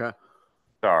 Okay.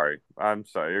 Sorry. I'm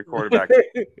sorry. Your quarterback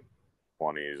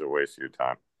 20 is a waste of your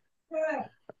time.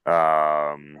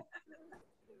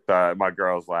 My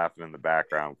girl's laughing in the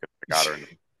background because I got her in the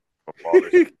football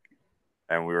this year.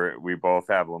 And we both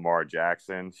have Lamar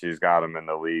Jackson. She's got him in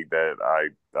the league that I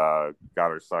got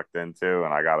her sucked into,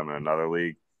 and I got him in another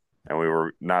league.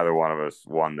 and neither one of us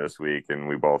won this week, and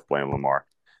we both blame Lamar.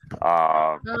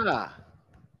 Uh, Ah,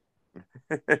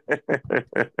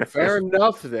 fair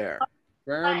enough there.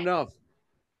 Fair enough.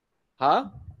 Huh?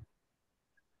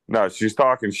 no, she's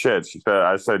talking shit.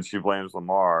 I said she blames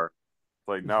Lamar. It's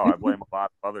like, no, I blame a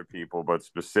lot of other people, but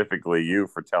specifically you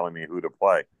for telling me who to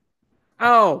play.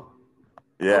 Oh,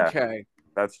 Yeah, okay.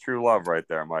 that's true love right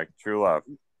there, Mike. True love.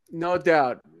 No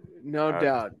doubt. No Uh,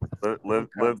 doubt. Okay. live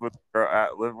with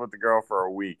the girl for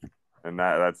a week, and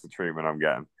that's the treatment I'm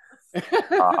getting.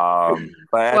 But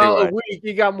Well, a anyway, week.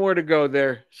 You got more to go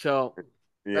there. So best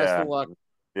yeah, of luck.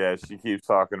 yeah. She keeps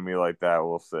talking to me like that.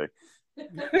 We'll see.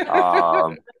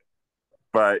 Um,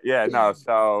 but yeah, no.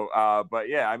 So, but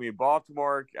yeah, I mean,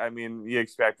 Baltimore. I mean, you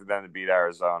expected them to beat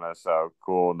Arizona, so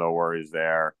cool. No worries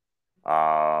there.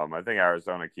 I think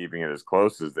Arizona keeping it as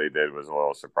close as they did was a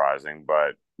little surprising,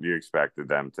 but you expected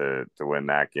them to win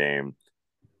that game.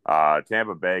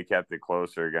 Tampa Bay kept it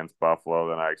closer against Buffalo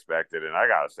than I expected, and I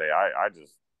gotta say, I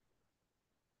just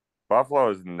Buffalo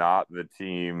is not the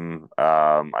team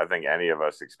I think any of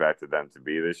us expected them to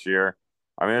be this year.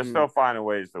 I mean, they're Mm, still finding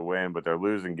ways to win, but they're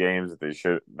losing games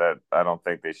that I don't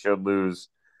think they should lose.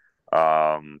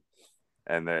 Um,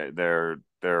 and they're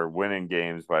winning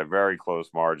games by very close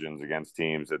margins against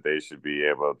teams that they should be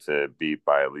able to beat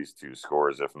by at least two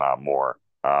scores, if not more.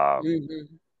 mhm.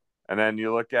 And then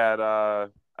you look at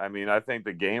I mean, I think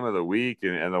the game of the week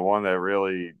and the one that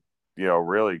really,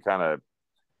 really kind of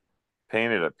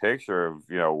painted a picture of,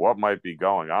 what might be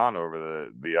going on over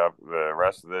the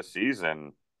rest of this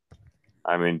season.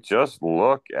 I mean, just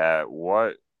look at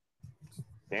what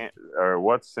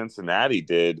Cincinnati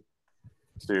did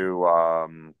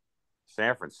to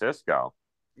San Francisco.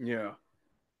 Yeah.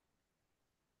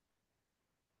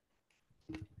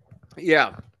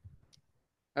 Yeah.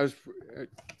 I was.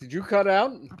 Did you cut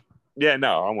out? Yeah,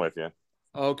 no, I'm with you.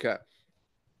 Okay.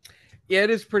 Yeah, it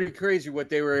is pretty crazy what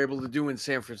they were able to do in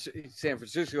San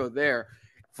Francisco there.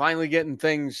 Finally getting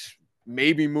things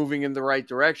maybe moving in the right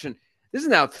direction. This is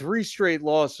now 3 straight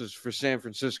losses for San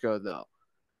Francisco, though.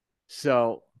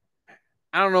 So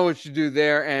I don't know what you do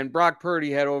there. And Brock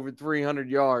Purdy had over 300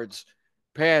 yards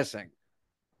passing.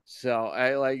 So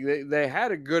I like they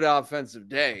had a good offensive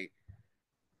day.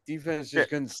 Defense Yeah, just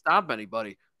couldn't stop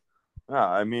anybody. no,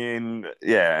 I mean,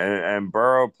 yeah, and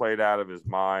Burrow played out of his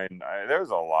mind. There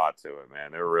was a lot to it,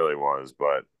 man. There really was,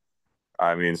 but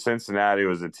I mean, Cincinnati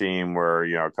was a team where,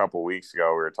 a couple weeks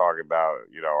ago we were talking about,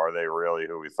 are they really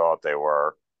who we thought they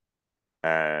were?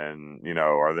 And,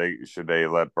 should they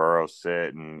let Burrow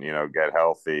sit and, get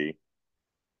healthy?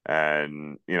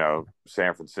 And,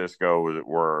 San Francisco was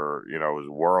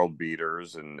world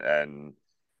beaters and,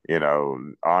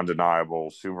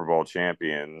 undeniable Super Bowl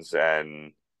champions.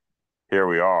 And here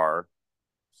we are.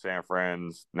 San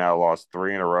Fran's now lost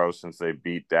three in a row since they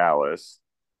beat Dallas.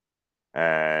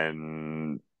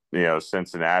 And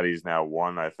Cincinnati's now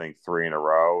won, I think, three in a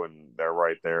row, and they're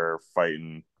right there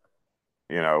fighting,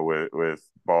 with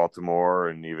Baltimore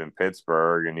and even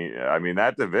Pittsburgh. And I mean,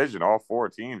 that division, all four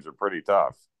teams are pretty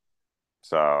tough.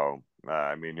 So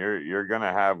I mean, you're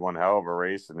gonna have one hell of a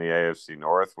race in the AFC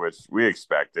North, which we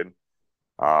expected.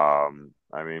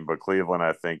 I mean, but Cleveland,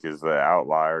 I think, is the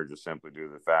outlier just simply due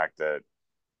to the fact that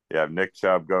you have Nick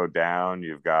Chubb go down.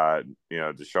 You've got,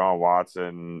 Deshaun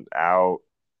Watson out.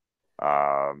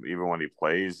 Even when he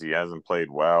plays, he hasn't played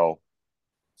well.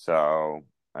 So,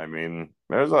 I mean,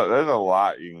 there's a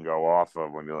lot you can go off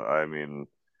of I mean,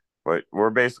 but we're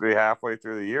basically halfway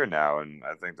through the year now, and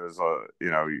I think there's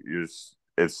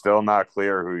it's still not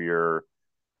clear who your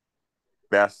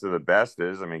best of the best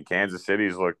is. I mean, Kansas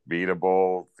City's looked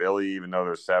beatable. Philly, even though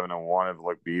they're 7-1, have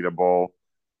looked beatable.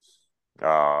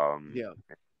 Um, Yeah.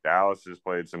 Dallas has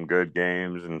played some good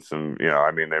games and some,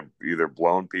 I mean, they've either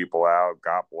blown people out,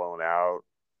 got blown out.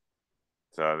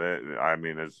 So I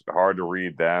mean, it's hard to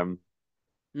read them.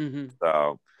 Mm-hmm.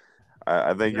 So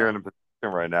I think you're Yeah. in a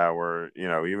position right now where,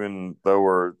 even though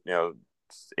we're,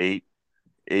 eight,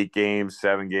 8 games,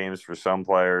 7 games for some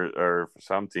players or for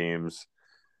some teams,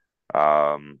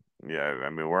 yeah, I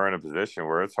mean, we're in a position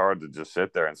where it's hard to just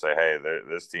sit there and say, hey,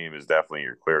 this team is definitely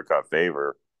your clear cut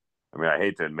favor. I mean, I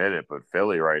hate to admit it, but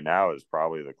Philly right now is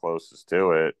probably the closest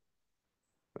to it.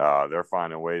 They're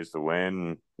finding ways to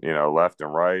win, left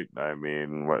and right. I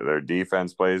mean, their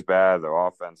defense plays bad, their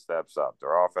offense steps up.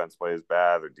 Their offense plays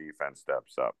bad, their defense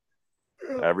steps up.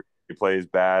 Everybody plays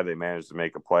bad, they manage to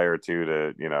make a play or two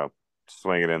to,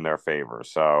 swing it in their favor.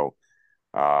 So,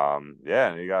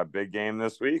 yeah, you got a big game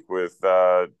this week with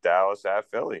Dallas at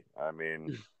Philly. I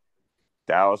mean,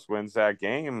 Dallas wins that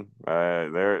game.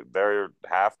 They're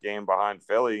half game behind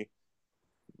Philly.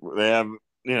 They have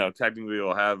technically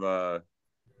we'll have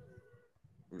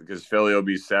because Philly will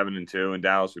be 7-2 and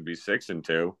Dallas would be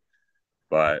 6-2.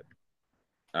 But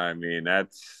I mean,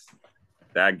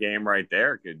 that game right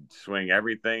there could swing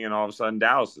everything, and all of a sudden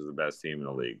Dallas is the best team in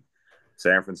the league.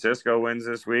 San Francisco wins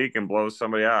this week and blows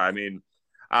somebody out. I mean,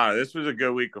 I don't know, this was a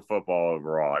good week of football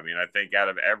overall. I mean, I think out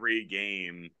of every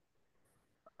game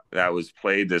that was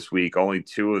played this week, only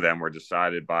two of them were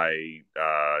decided by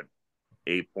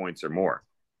 8 points or more.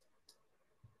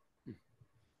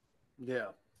 Yeah.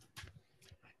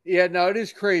 Yeah, no, it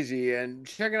is crazy. And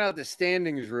checking out the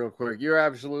standings real quick, you're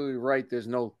absolutely right. There's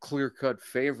no clear cut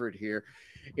favorite here.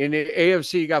 In the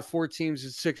AFC, you got four teams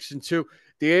at 6-2.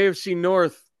 The AFC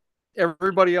North,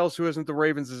 everybody else who isn't the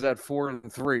Ravens is at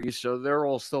 4-3, so they're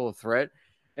all still a threat.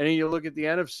 And then you look at the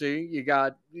NFC, you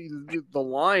got the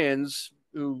Lions,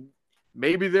 who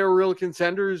maybe they're real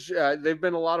contenders. They've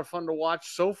been a lot of fun to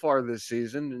watch so far this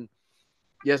season. And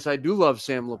yes, I do love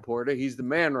Sam Laporta. He's the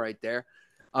man right there.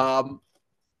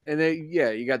 And then,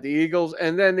 yeah, you got the Eagles.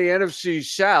 And then the NFC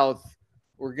South,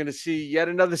 we're going to see yet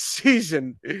another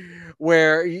season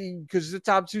where, because the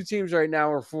top two teams right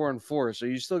now are 4-4. So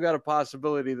you still got a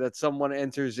possibility that someone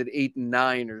enters at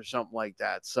 8-9 or something like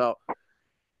that. So,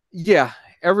 yeah,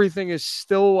 everything is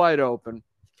still wide open.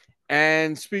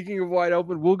 And speaking of wide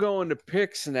open, we'll go into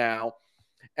picks now.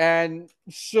 And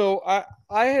so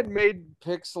I had made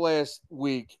picks last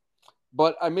week,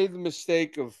 but I made the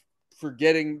mistake of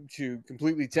forgetting to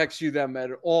completely text you them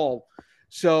at all.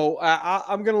 So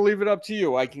I'm going to leave it up to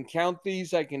you. I can count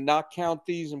these. I can not count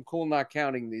these. I'm cool not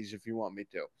counting these if you want me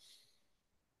to.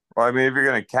 Well, I mean, if you're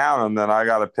going to count them, then I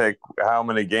got to pick how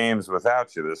many games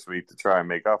without you this week to try and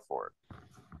make up for it.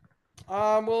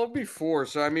 Well, it'll be four.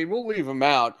 So, I mean, we'll leave them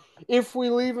out. If we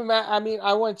leave them out, I mean,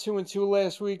 I went 2-2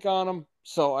 last week on them.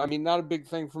 So, I mean, not a big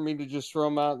thing for me to just throw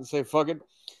them out and say, fuck it.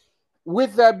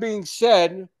 With that being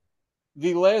said,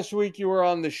 the last week you were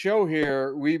on the show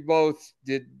here, we both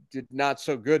did not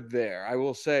so good there. I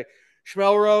will say,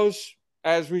 Schmelrose,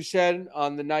 as we said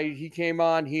on the night he came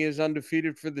on, he is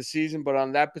undefeated for the season. But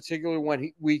on that particular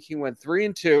week, he went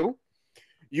 3-2.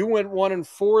 You went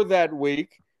 1-4 that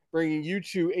week, bringing you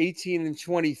to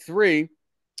 18-23,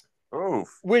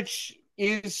 Oof. which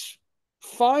is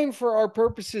fine for our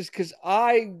purposes because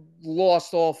I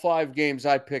lost all 5 games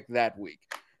I picked that week.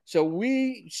 So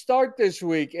we start this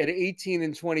week at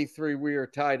 18-23. We are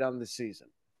tied on the season.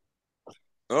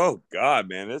 Oh God,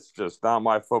 man, it's just not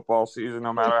my football season,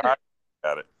 no matter how you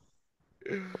look at it.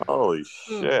 Holy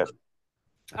shit!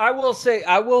 I will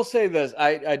say this.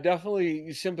 I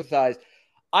definitely sympathize.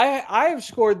 I have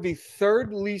scored the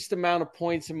third least amount of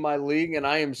points in my league, and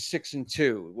I am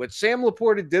 6-2. What Sam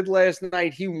Laporta did last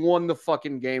night, he won the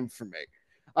fucking game for me.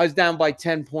 I was down by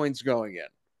 10 points going in.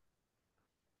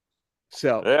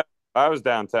 So Yeah, I was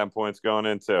down 10 points going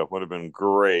into. Would have been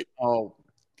great. oh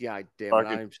yeah, damn it.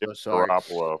 Fucking I'm so Jimmy sorry.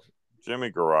 Garoppolo.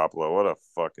 Jimmy Garoppolo. What a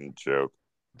fucking joke.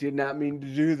 Did not mean to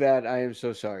do that. I am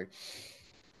so sorry.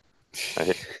 I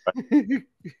hate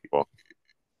football.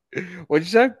 What'd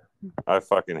you say? I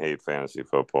fucking hate fantasy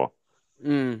football.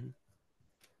 This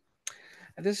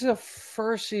is a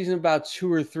first season about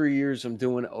 2 or 3 years I'm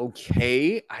doing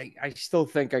okay. I still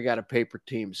think I got a paper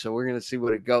team, so we're gonna see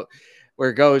where it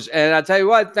goes. And I'll tell you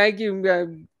what, thank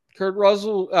you, Kirk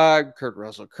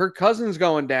Cousins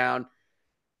going down.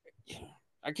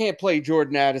 I can't play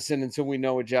Jordan Addison until we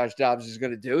know what Josh Dobbs is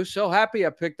going to do. So happy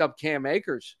I picked up Cam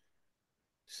Akers.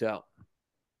 So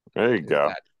there you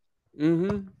go.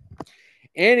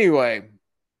 Anyway,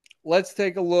 let's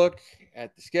take a look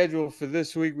at the schedule for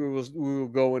this week. We will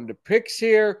go into picks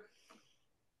here.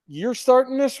 You're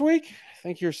starting this week? I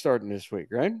think you're starting this week,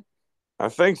 right? I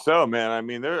think so, man. I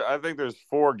mean, I think there's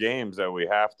 4 games that we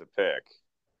have to pick.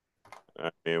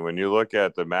 I mean, when you look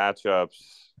at the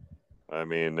matchups, I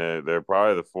mean, they're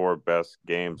probably the 4 best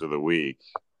games of the week.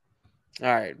 All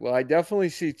right. Well, I definitely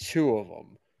see 2 of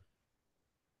them.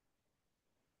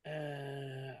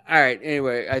 All right.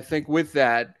 Anyway, I think with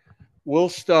that, we'll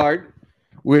start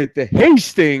with the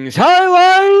Hastings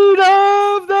highlight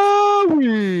of the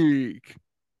week.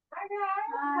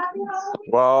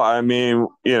 Well, I mean,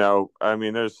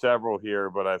 there's several here,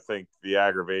 but I think the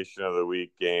aggravation of the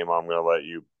week game, I'm going to let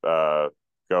you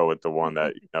go with the one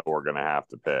that we're going to have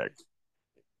to pick.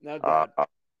 No doubt.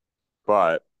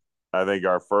 But I think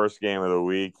our first game of the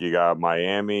week, you got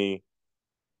Miami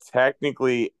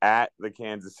technically at the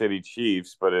Kansas City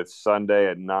Chiefs, but it's Sunday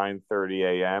at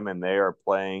 9:30 a.m. and they are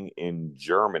playing in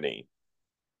Germany.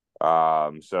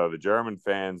 So the German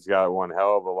fans got one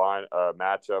hell of a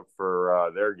matchup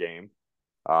for their game.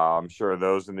 I'm sure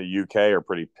those in the UK are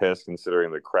pretty pissed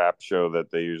considering the crap show that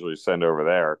they usually send over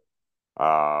there.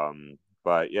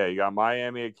 But yeah, you got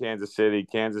Miami at Kansas City.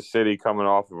 Kansas City coming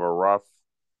off of a rough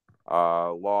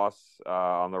loss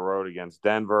on the road against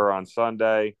Denver on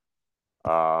Sunday.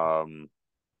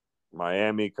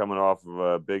 Miami coming off of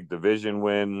a big division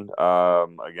win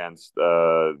against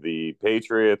the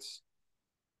Patriots.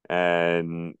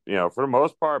 And, for the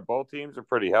most part, both teams are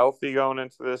pretty healthy going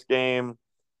into this game.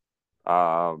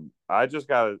 I just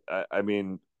got to, I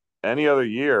mean, any other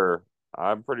year,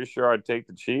 I'm pretty sure I'd take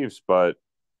the Chiefs, but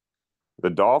the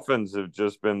Dolphins have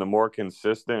just been the more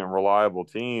consistent and reliable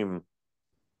team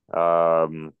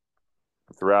um,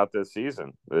 throughout this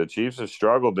season. The Chiefs have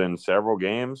struggled in several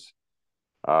games.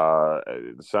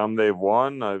 Some they've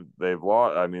won, they've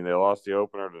lost. I mean, they lost the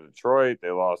opener to Detroit.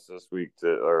 They lost last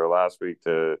week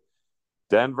to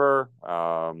Denver.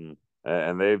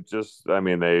 And they've just, I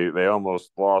mean, they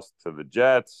almost lost to the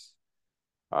Jets.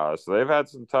 So they've had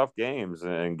some tough games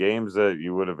and games that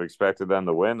you would have expected them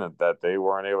to win that they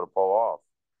weren't able to pull off.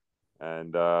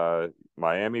 And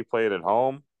Miami played at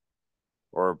home,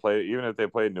 or played even if they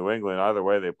played New England. Either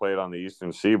way, they played on the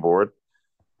Eastern Seaboard,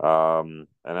 and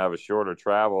have a shorter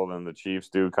travel than the Chiefs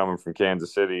do coming from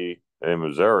Kansas City in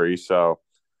Missouri. So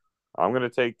I'm going to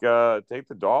take the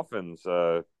Dolphins,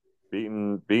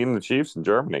 beating the Chiefs in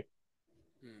Germany.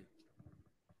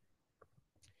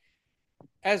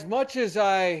 As much as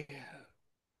I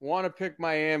want to pick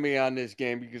Miami on this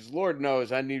game, because Lord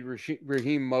knows I need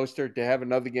Raheem Mostert to have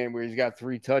another game where he's got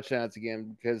 3 touchdowns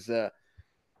again, because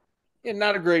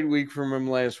not a great week from him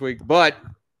last week. But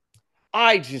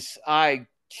I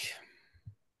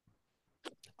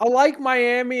like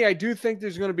Miami. I do think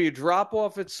there's going to be a drop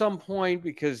off at some point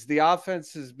because the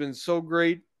offense has been so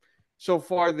great so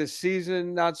far this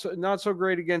season. Not so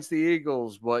great against the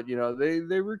Eagles, but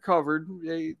they recovered.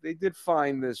 They did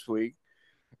fine this week,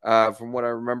 from what I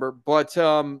remember. But yeah,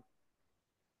 I'm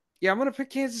going to pick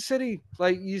Kansas City.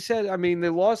 Like you said, I mean, they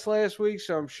lost last week,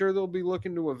 so I'm sure they'll be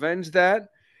looking to avenge that.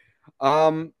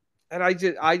 And I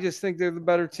just think they're the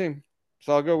better team,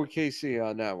 so I'll go with KC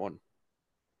on that one.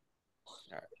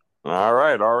 All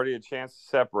right, already a chance to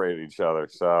separate each other.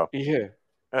 So Yeah.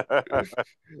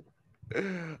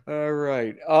 All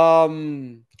right.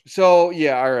 So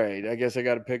yeah. All right. I guess I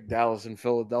got to pick Dallas and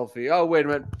Philadelphia. Oh, wait a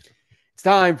minute. It's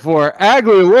time for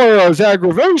Aguilero's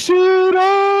aggravation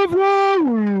of the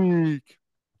week.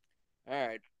 All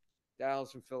right.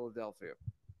 Dallas and Philadelphia.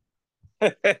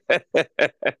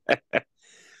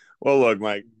 Well, look,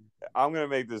 Mike, I'm gonna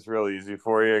make this real easy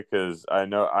for you because I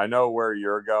know where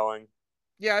you're going.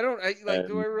 Yeah, I don't like.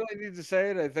 Do I And really need to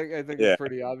say it? I think it's yeah,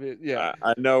 pretty obvious. Yeah.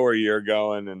 I know where you're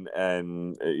going, and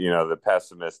the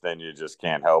pessimist, then you just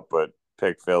can't help but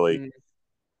pick Philly.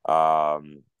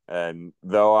 Mm. And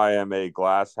though I am a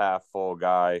glass half full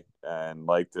guy and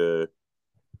like to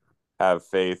have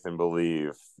faith and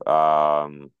believe,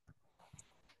 I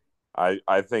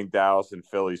think Dallas and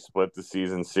Philly split the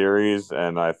season series,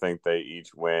 and I think they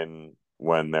each win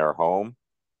when they're home,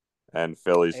 and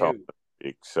Philly's home Ew. this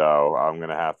week. So I'm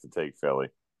gonna have to take Philly.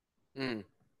 Mm.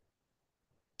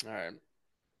 All right.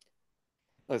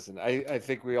 Listen, I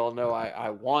think we all know I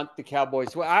want the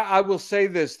Cowboys. Well, I will say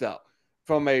this, though,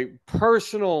 from a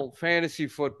personal fantasy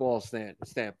football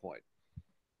standpoint.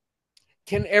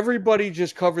 Can everybody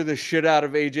just cover the shit out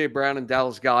of A.J. Brown and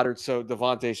Dallas Goedert so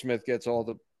Devontae Smith gets all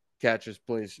the catches,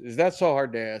 please? Is that so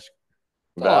hard to ask?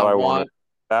 That's all I That I want. won't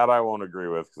that I won't agree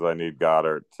with because I need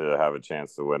Goddard to have a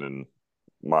chance to win in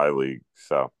my league.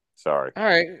 So sorry. All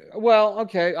right. Well,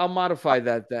 okay. I'll modify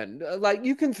that then. Like,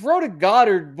 you can throw to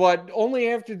Goddard, but only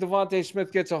after Devontae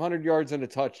Smith gets 100 yards and a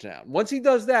touchdown. Once he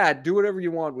does that, do whatever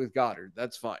you want with Goddard.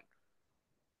 That's fine.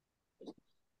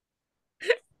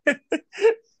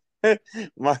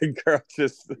 My girl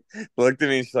just looked at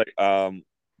me. She's like, don't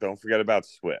forget about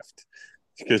Swift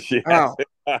because she has Oh,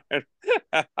 it.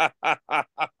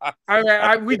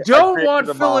 we I don't want created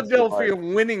a monster, Philadelphia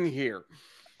Mike. winning here.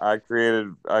 I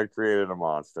created a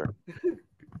monster. All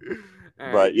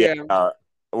right. But yeah, Yeah.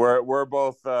 we're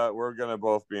gonna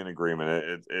both be in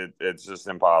agreement. It's just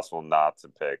impossible not to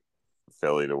pick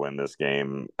Philly to win this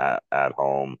game at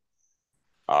home.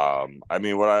 I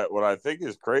mean, what I think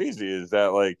is crazy is that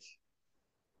like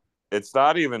it's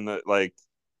not even like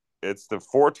it's the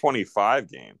 425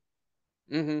 game.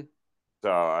 Mm-hmm. So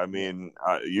I Yeah. mean,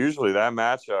 usually that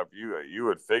matchup you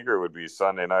would figure would be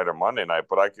Sunday night or Monday night,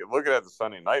 but I could look at the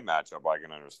Sunday night matchup. I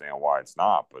can understand why it's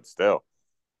not, but still,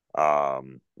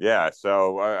 yeah.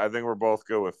 So I think we're both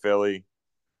good with Philly.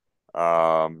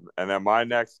 And then my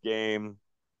next game,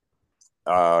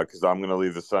 Because I'm gonna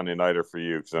leave the Sunday nighter for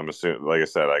you because I'm assuming, like I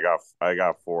said, I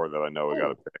got four that I know we got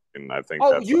to Oh, pick, and I think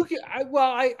oh, that's. you can.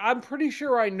 I'm pretty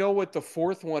sure I know what the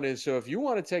fourth one is. So if you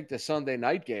want to take the Sunday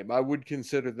night game, I would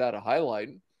consider that a highlight.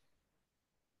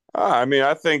 I mean,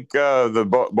 I think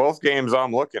both games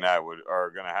I'm looking at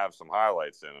are going to have some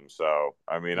highlights in them. So,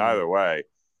 I mean, Mm. either way,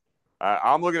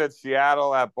 I'm looking at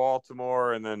Seattle at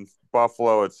Baltimore and then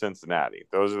Buffalo at Cincinnati.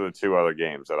 Those are the two other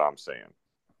games that I'm seeing.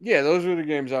 Yeah, those were the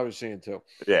games I was seeing too.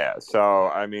 Yeah. So,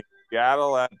 I mean,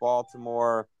 Seattle at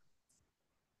Baltimore.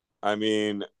 I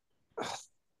mean,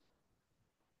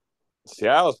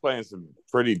 Seattle's playing some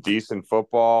pretty decent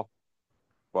football,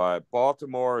 but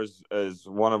Baltimore is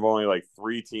one of only like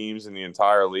three teams in the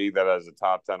entire league that has a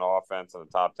top 10 offense and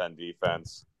a top 10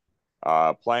 defense.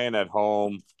 Playing at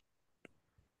home.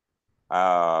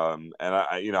 And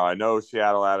I know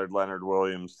Seattle added Leonard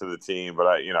Williams to the team, but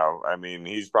I mean,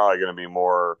 he's probably going to be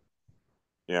more,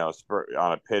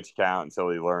 on a pitch count until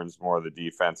he learns more of the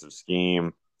defensive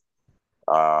scheme.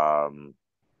 Um,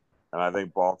 and I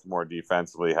think Baltimore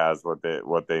defensively has what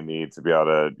they need to be able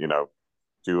to,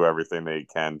 do everything they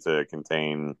can to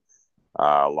contain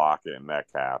Lockett and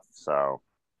Metcalf. So,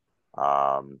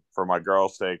 for my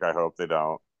girl's sake, I hope they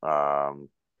don't.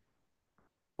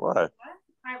 What?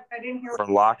 I didn't hear. For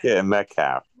Lockett and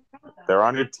Metcalf, they're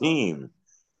on your team.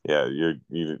 Yeah,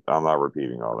 I'm not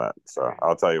repeating all that, so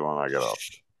I'll tell you when I get off.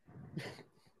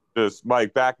 Just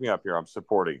Mike, back me up here. I'm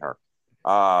supporting her.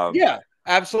 Yeah,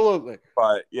 absolutely.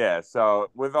 But yeah, so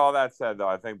with all that said, though,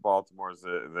 I think Baltimore's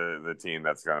the team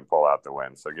that's going to pull out the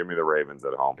win. So give me the Ravens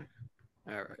at home.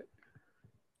 All right.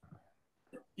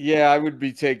 Yeah, I would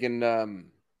be taking.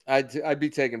 I'd be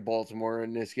taking Baltimore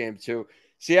in this game too.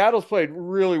 Seattle's played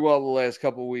really well the last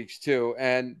couple of weeks too,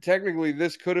 and technically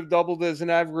this could have doubled as an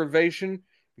aggravation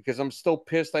because I'm still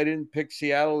pissed I didn't pick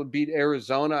Seattle to beat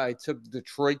Arizona. I took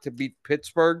Detroit to beat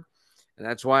Pittsburgh, and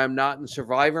that's why I'm not in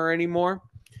Survivor anymore.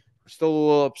 Still a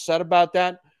little upset about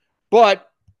that, but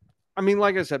I mean,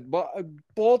 like I said,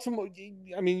 Baltimore.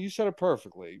 I mean, you said it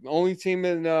perfectly. Only team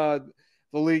in the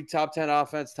league, top 10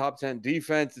 offense, top 10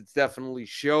 defense. It's definitely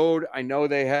showed. I know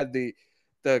they had the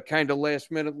kind of last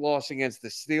minute loss against the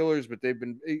Steelers, but they've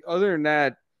been other than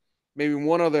that, maybe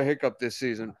one other hiccup this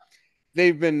season.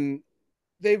 They've been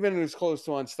as close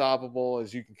to unstoppable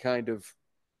as you can kind of.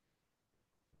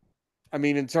 I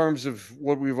mean, in terms of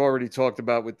what we've already talked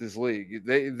about with this league,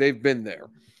 they've been there.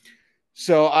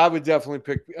 So I would definitely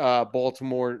pick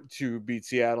Baltimore to beat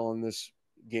Seattle in this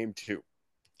game too.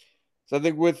 So I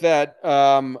think with that,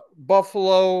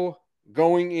 Buffalo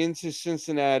going into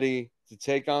Cincinnati to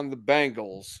take on the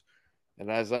Bengals. And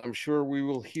as I'm sure we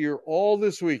will hear all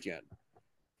this weekend,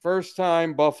 first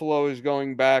time Buffalo is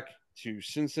going back to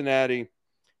Cincinnati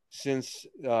since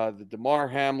the Damar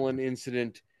Hamlin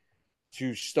incident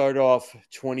to start off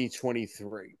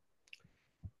 2023.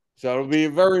 So it'll be a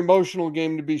very emotional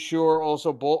game to be sure.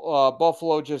 Also,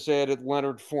 Buffalo just added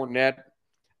Leonard Fournette,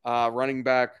 running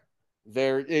back.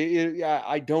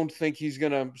 I don't think he's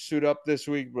going to suit up this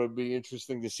week, but it'll be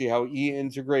interesting to see how he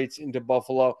integrates into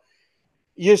Buffalo.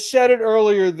 You said it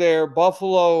earlier there.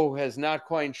 Buffalo has not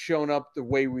quite shown up the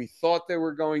way we thought they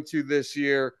were going to this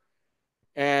year.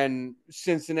 And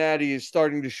Cincinnati is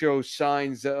starting to show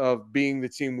signs of being the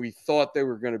team we thought they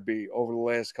were going to be over the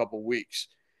last couple of weeks.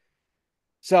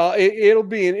 So it'll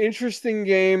be an interesting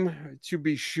game to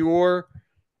be sure.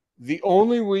 The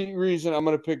only reason I'm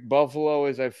going to pick Buffalo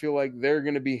is I feel like they're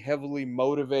going to be heavily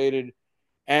motivated.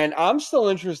 And I'm still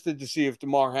interested to see if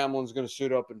DeMar Hamlin's going to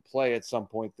suit up and play at some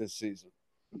point this season.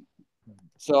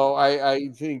 So I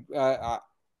think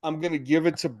I'm going to give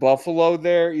it to Buffalo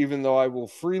there, even though I will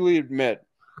freely admit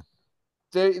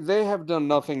they have done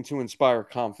nothing to inspire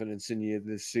confidence in you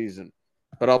this season.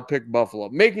 But I'll pick Buffalo,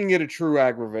 making it a true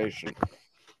aggravation.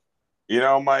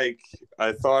 Mike,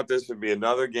 I thought this would be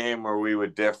another game where we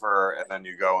would differ, and then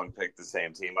you go and pick the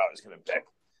same team I was going to pick.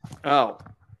 Oh,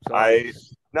 sorry.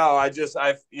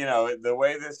 The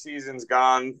way this season's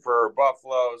gone for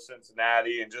Buffalo,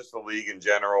 Cincinnati, and just the league in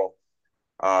general.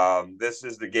 This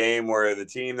is the game where the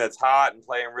team that's hot and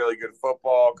playing really good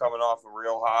football, coming off a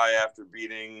real high after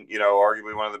beating,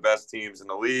 arguably one of the best teams in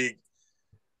the league,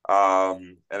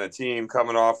 and a team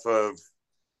coming off of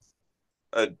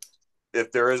if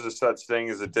there is a such thing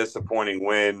as a disappointing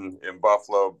win in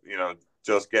Buffalo,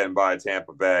 just getting by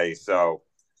Tampa Bay. So,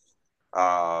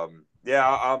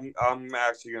 yeah, I'm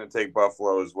actually going to take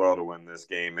Buffalo as well to win this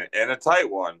game, and a tight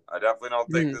one. I definitely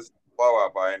don't think this is a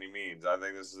blowout by any means. I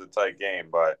think this is a tight game,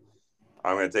 but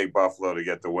I'm going to take Buffalo to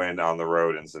get the win on the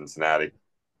road in Cincinnati.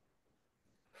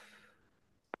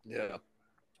 Yeah.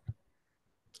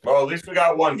 Well, at least we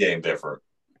got one game different.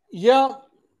 Yeah.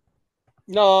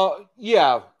 No,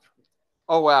 yeah.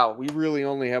 Oh wow, we really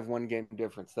only have one game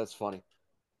difference. That's funny.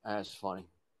 That's funny.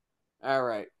 All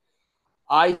right.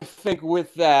 I think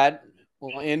with that,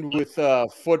 we'll end with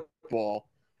football.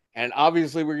 And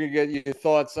obviously, we're going to get your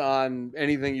thoughts on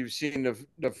anything you've seen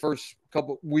the first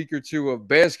couple week or two of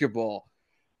basketball.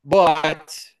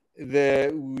 But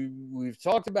we've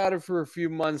talked about it for a few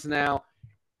months now.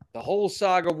 The whole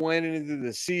saga went into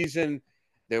the season.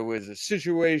 There was a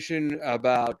situation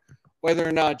about whether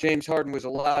or not James Harden was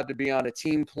allowed to be on a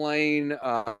team plane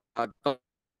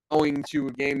going to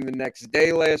a game the next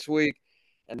day last week.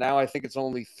 And now I think it's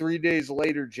only 3 days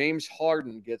later, James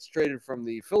Harden gets traded from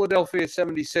the Philadelphia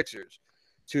 76ers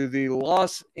to the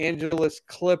Los Angeles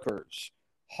Clippers.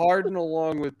 Harden,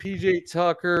 along with PJ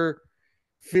Tucker,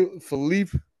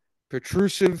 Philippe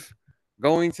Petrusev,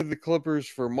 going to the Clippers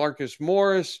for Marcus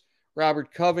Morris,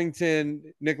 Robert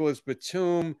Covington, Nicholas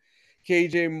Batum,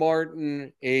 KJ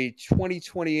Martin, a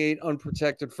 2028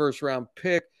 unprotected first round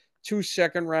pick, 2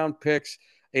 second-round picks,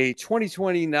 a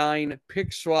 2029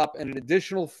 pick swap, and an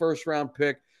additional first round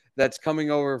pick that's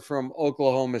coming over from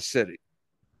Oklahoma City.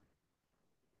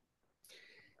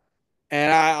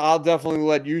 And I'll definitely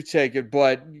let you take it,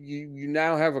 but you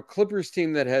now have a Clippers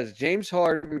team that has James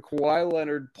Harden, Kawhi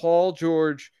Leonard, Paul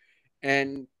George,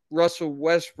 and Russell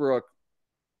Westbrook.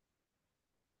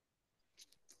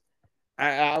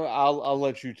 I'll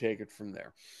let you take it from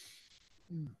there.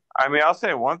 I mean, I'll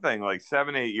say one thing: like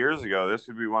 7, 8 years ago, this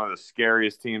would be one of the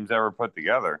scariest teams ever put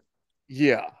together.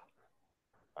 Yeah.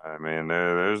 I mean,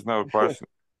 there's no question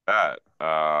that.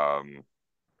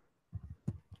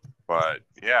 But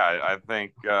yeah, I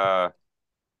think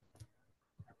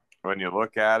when you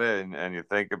look at it and you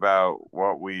think about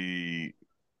what we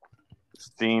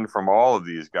seen from all of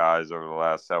these guys over the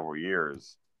last several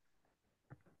years,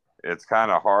 it's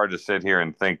kind of hard to sit here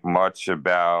and think much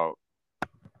about.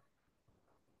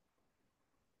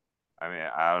 I mean,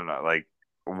 I don't know, like,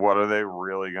 what are they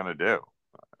really gonna do?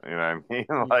 You know what I mean?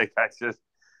 Like,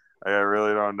 I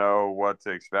really don't know what to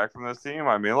expect from this team.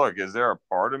 I mean, look, is there a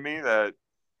part of me that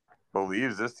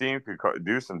believes this team could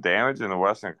do some damage in the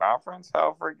Western Conference?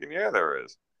 Hell, freaking yeah, there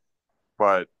is.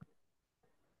 But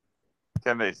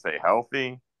can they stay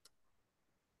healthy?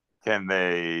 Can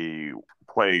they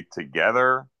play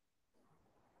together?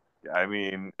 I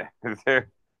mean,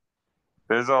 there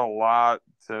there's a lot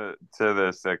to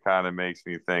this that kind of makes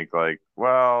me think like,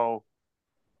 well,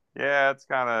 yeah, it's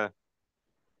kind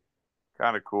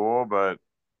of cool, but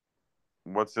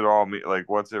what's it all mean? Like,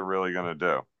 what's it really gonna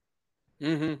do?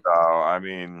 Mm-hmm. So, I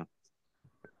mean,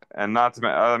 and not to,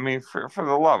 I mean, for the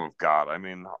love of God, I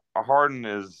mean, Harden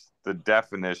is the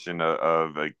definition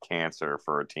of a cancer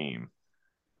for a team.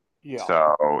 Yeah.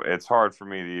 So it's hard for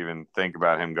me to even think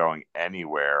about him going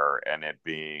anywhere and it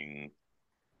being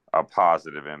a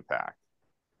positive impact.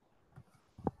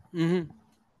 Mm-hmm.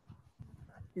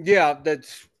 Yeah,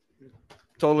 that's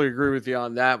totally agree with you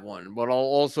on that one. What I'll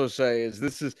also say is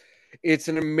it's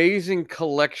an amazing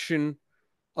collection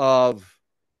of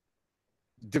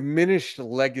diminished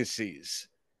legacies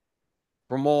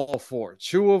from all four.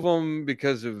 Two of them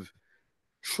because of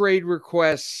trade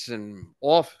requests and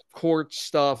off court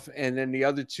stuff, and then the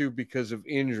other two because of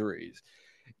injuries.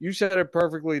 You said it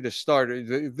perfectly to start.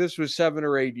 This was 7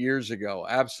 or 8 years ago.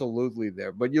 Absolutely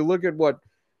there. But you look at what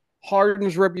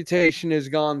Harden's reputation has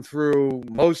gone through,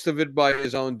 most of it by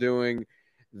his own doing.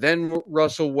 Then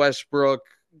Russell Westbrook,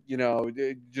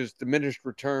 just diminished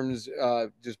returns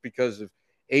just because of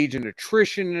age and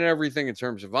attrition and everything in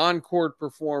terms of on court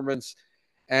performance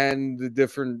and the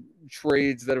different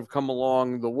trades that have come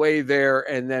along the way there.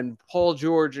 And then Paul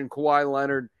George and Kawhi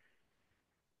Leonard.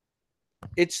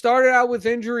 It started out with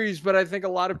injuries, but I think a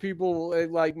lot of people,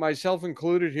 like myself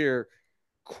included here,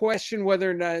 question whether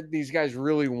or not these guys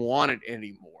really want it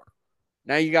anymore.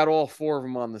 Now you got all four of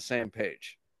them on the same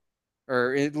page,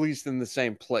 or at least in the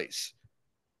same place.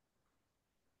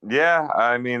 Yeah,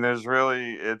 I mean, there's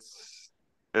really it's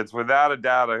without a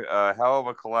doubt a hell of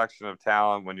a collection of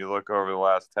talent when you look over the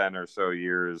last 10 or so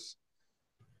years.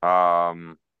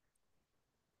 Um,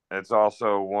 it's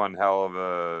also one hell of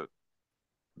a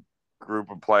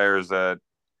group of players that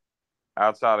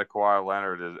outside of Kawhi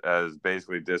Leonard is as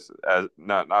basically as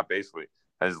not basically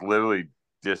has literally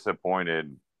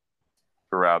disappointed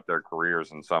throughout their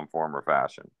careers in some form or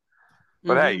fashion.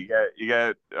 But hey, Mm-hmm. you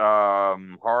get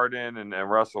Harden and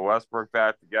Russell Westbrook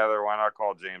back together. Why not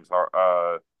call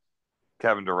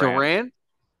Kevin Durant Durant?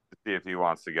 to see if he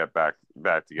wants to get back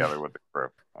together with the crew?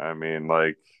 I mean,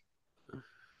 like,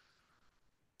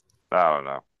 I don't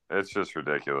know. It's just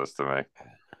ridiculous to me.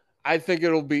 I think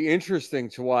it'll be interesting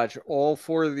to watch all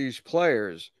four of these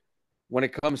players when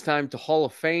it comes time to Hall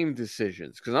of Fame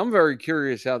decisions, because I'm very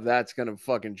curious how that's going to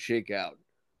fucking shake out.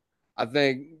 I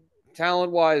think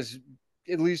talent wise,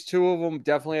 at least two of them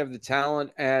definitely have the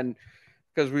talent, and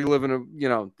because we live in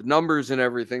the numbers and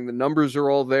everything, the numbers are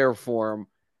all there for them.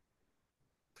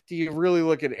 But do you really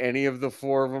look at any of the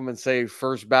four of them and say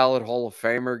first ballot Hall of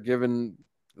Famer, given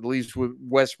at least with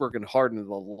Westbrook and Harden in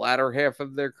the latter half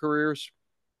of their careers?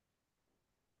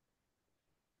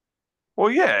 Well,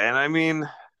 yeah, and I mean,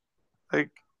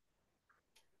 like,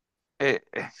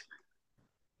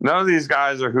 none of these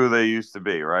guys are who they used to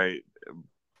be, right?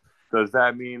 Does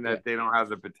that mean Yeah. that they don't have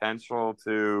the potential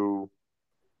to,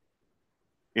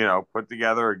 put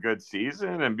together a good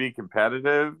season and be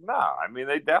competitive? No, I mean,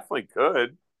 they definitely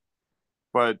could,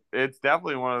 but it's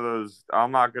definitely one of those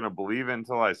I'm not going to believe it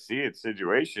until I see it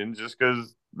situations just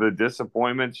because the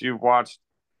disappointments you've watched.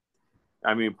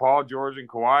 I mean, Paul George and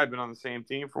Kawhi have been on the same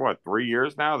team for what, 3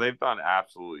 years now? They've done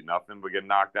absolutely nothing but get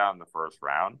knocked out in the first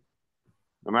round.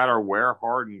 No matter where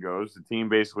Harden goes, the team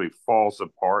basically falls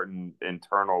apart and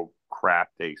internal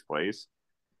crap takes place.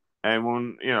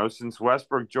 And since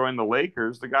Westbrook joined the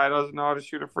Lakers, the guy doesn't know how to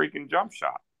shoot a freaking jump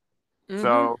shot. Mm-hmm.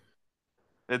 So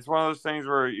it's one of those things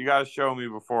where you got to show me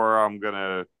before I'm going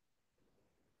to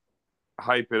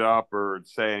hype it up or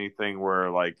say anything where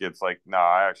like it's like, no,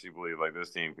 I actually believe like this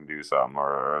team can do something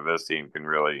or this team can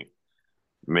really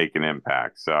make an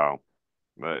impact. So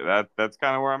that's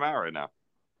kind of where I'm at right now.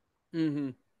 Mm-hmm.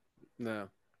 No.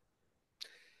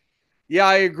 Yeah,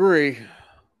 I agree.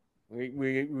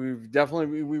 We've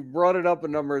definitely we brought it up a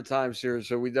number of times here,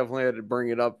 so we definitely had to bring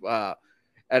it up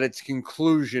at its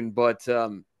conclusion. But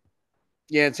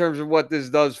yeah, in terms of what this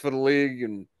does for the league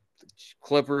and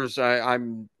Clippers,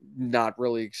 I'm not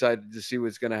really excited to see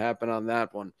what's going to happen on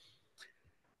that one.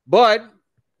 But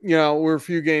we're a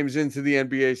few games into the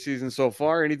NBA season so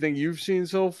far. Anything you've seen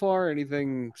so far?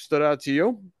 Anything stood out to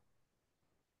you?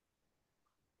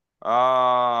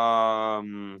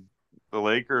 Um, the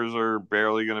Lakers are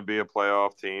barely going to be a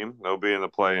playoff team. They'll be in the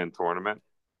play-in tournament.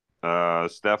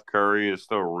 Steph Curry is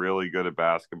still really good at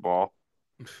basketball.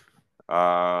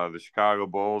 The Chicago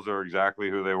Bulls are exactly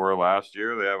who they were last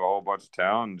year. They have a whole bunch of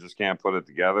talent and just can't put it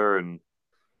together, and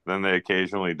then they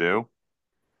occasionally do.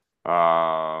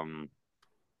 Um,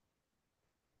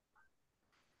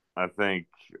 I think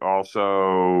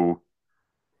also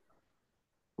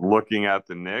looking at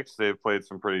the Knicks, they've played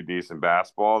some pretty decent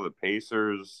basketball. The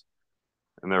Pacers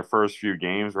in their first few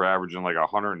games were averaging like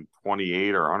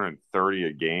 128 or 130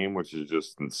 a game, which is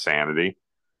just insanity.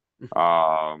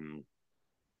 Um,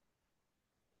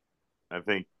 I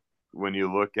think when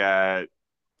you look at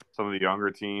some of the younger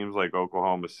teams like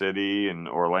Oklahoma City and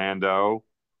Orlando,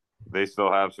 they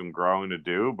still have some growing to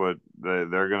do, but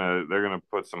they're gonna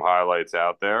put some highlights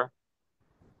out there.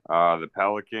 The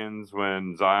Pelicans,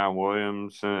 when Zion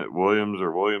Williamson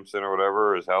or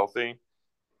whatever is healthy,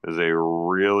 is a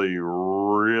really,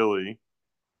 really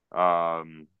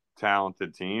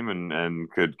talented team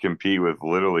and could compete with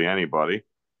literally anybody.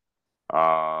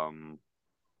 Um,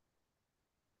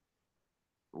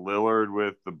 Lillard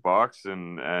with the Bucks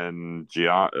and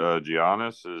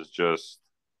Giannis is just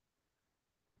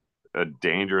a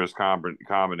dangerous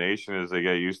combination as they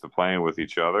get used to playing with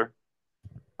each other.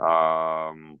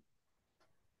 Um,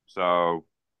 so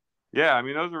yeah, I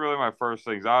mean those are really my first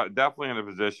things. I definitely in a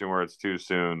position where it's too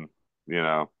soon, you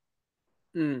know.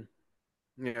 Mm,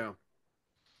 yeah,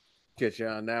 get you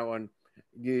on that one.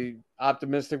 You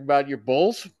optimistic about your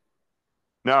Bulls?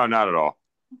 No, not at all.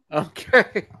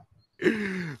 Okay.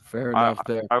 Fair I enough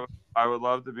there. I would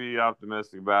love to be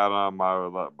optimistic about them.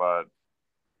 But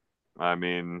I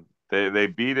mean they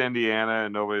beat Indiana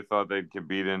and nobody thought they could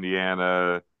beat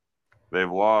Indiana.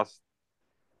 They've lost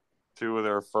two of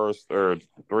their first or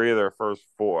three of their first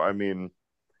four. I mean,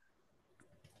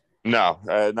 no,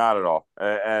 not at all.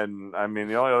 And I mean,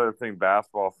 the only other thing,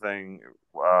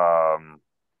 um,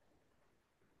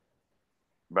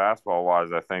 basketball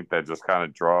wise, I think that just kind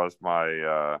of draws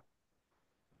my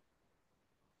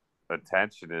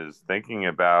attention is thinking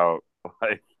about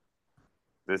like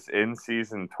this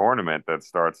in-season tournament that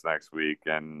starts next week,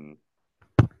 and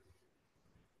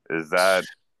is that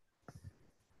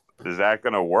is that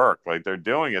going to work? Like they're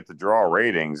doing it to draw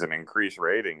ratings and increase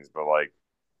ratings, but like,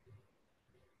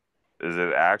 is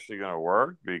it actually going to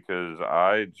work? Because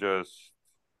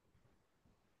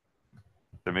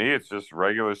to me, it's just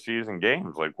regular season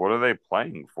games. Like, what are they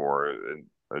playing for?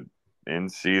 An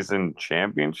in-season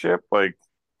championship? Like,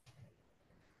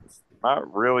 it's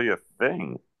not really a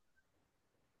thing.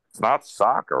 It's not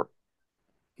soccer.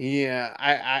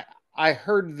 Yeah, I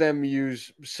heard them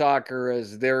use soccer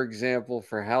as their example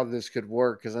for how this could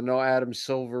work because I know Adam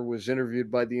Silver was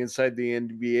interviewed by the Inside the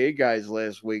NBA guys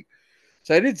last week.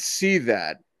 So I did see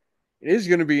that. It is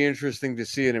going to be interesting to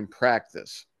see it in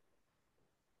practice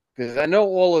because I know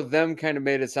all of them kind of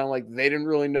made it sound like they didn't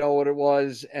really know what it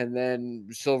was, and then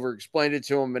Silver explained it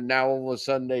to them, and now all of a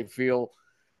sudden they feel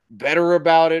better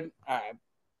about it. I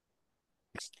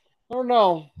don't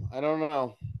know. I don't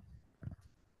know.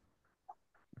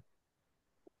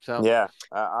 So Yeah,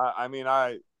 I mean,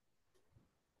 I'm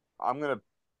gonna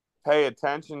pay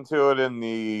attention to it in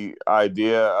the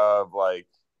idea of like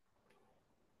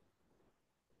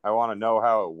I want to know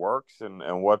how it works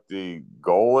and what the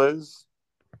goal is,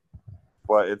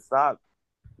 but it's not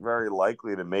very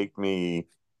likely to make me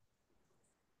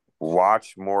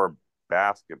watch more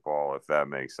basketball, if that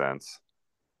makes sense.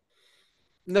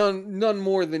 none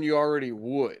more than you already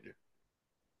would.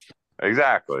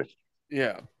 Exactly.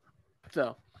 Yeah.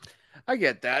 So I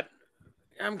get that.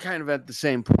 I'm kind of at the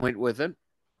same point with it.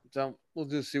 So we'll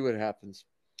just see what happens.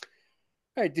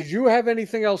 Hey, did you have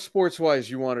anything else sports wise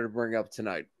you wanted to bring up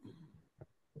tonight?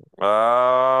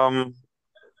 Um,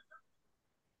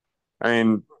 I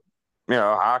mean,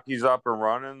 hockey's up and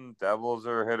running. Devils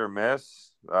are hit or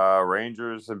miss.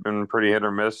 Rangers have been pretty hit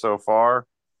or miss so far.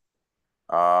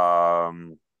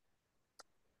 Um,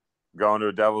 Going to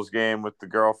a Devils game with the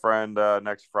girlfriend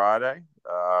next Friday.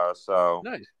 So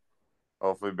Nice.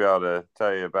 hopefully be able to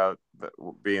tell you about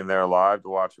being there live to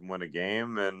watch them win a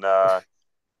game. And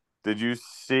did you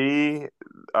see?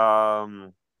 Are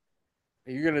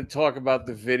you going to talk about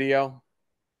the video?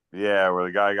 Yeah, where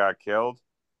the guy got killed.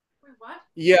 Wait, what?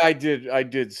 Yeah, I did. I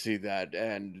did see that,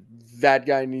 and that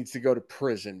guy needs to go to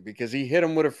prison because he hit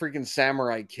him with a freaking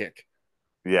samurai kick.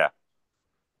 Yeah,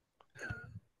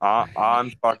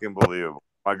 on fucking believable.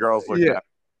 My girl's looking Yeah. at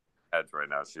heads right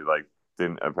now. She like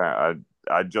didn't apparently.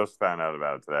 I just found out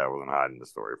about it today. I wasn't hiding the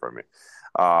story from me.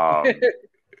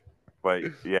 But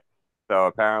yeah. So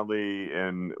apparently,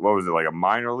 in what was it like a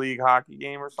minor league hockey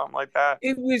game or something like that?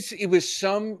 It was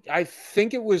some. I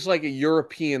think it was like a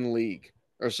European league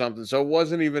or something. So it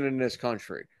wasn't even in this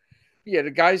country. Yeah,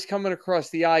 the guy's coming across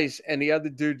the ice, and the other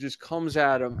dude just comes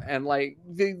at him, and like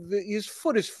his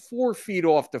foot is 4 feet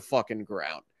off the fucking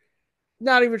ground.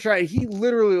 Not even trying. He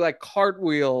literally like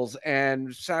cartwheels and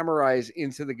samurais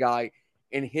into the guy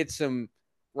and hits him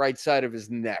right side of his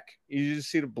neck. You just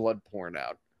see the blood pouring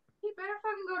out. He better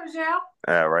fucking go to jail.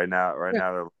 Yeah, right Yeah.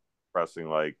 now they're pressing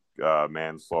like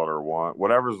manslaughter one,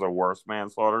 whatever's the worst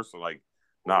manslaughter. So like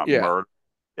not Yeah. murder.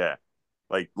 Yeah,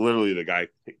 like literally the guy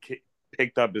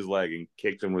picked up his leg and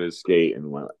kicked him with his skate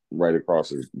and went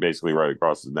basically right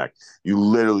across his neck. You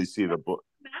literally see the blood.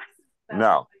 No,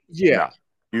 no. Yeah.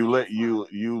 You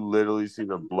literally see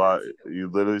the blood. You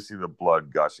literally see the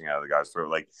blood gushing out of the guy's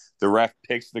throat. Like the ref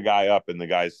picks the guy up and the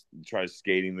guy tries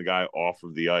skating the guy off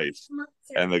of the ice,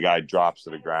 and the guy drops to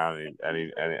the ground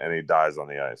and he dies on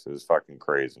the ice. It was fucking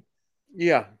crazy.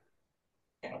 Yeah.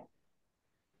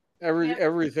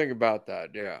 Everything about that.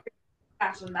 Yeah.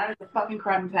 Passion. That is a fucking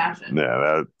crime of passion.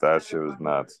 Yeah, that shit was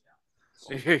nuts.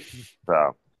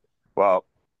 So, well,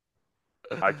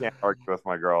 I can't argue with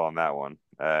my girl on that one.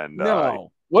 And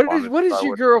No. What is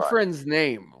your with girlfriend's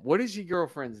name? What is your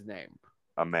girlfriend's name?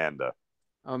 Amanda.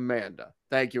 Amanda.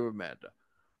 Thank you, Amanda.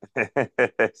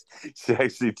 She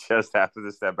actually just happened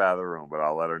to step out of the room, but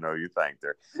I'll let her know you thanked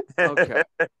her. Okay.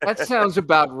 That sounds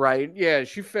about right. Yeah,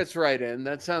 she fits right in.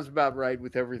 That sounds about right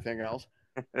with everything else.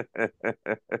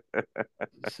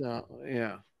 So,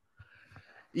 yeah.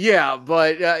 Yeah,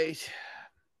 but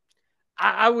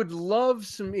I would love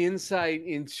some insight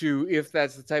into if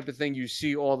that's the type of thing you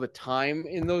see all the time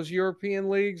in those European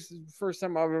leagues. First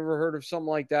time I've ever heard of something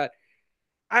like that.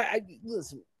 I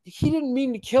listen. He didn't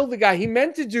mean to kill the guy. He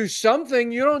meant to do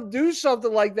something. You don't do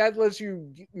something like that unless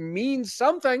you mean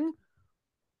something.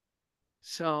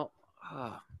 So,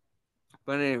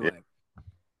 but Yeah, anyway.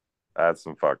 that's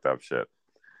some fucked up shit.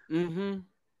 Mm-hmm.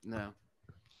 No.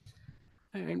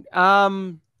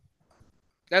 And,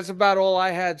 that's about all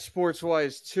I had sports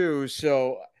wise too.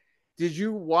 So, did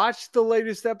you watch the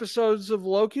latest episodes of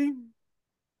Loki?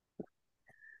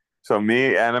 So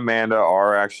me and Amanda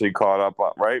are actually caught up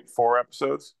on, right? 4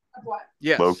 episodes. Of what?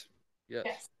 Yes. Loki. Yes.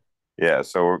 Yes. Yeah,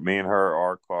 so me and her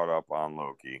are caught up on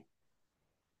Loki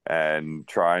and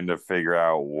trying to figure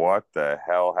out what the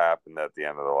hell happened at the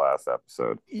end of the last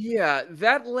episode. Yeah,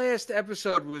 that last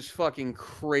episode was fucking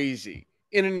crazy.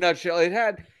 In a nutshell, it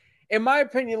had, in my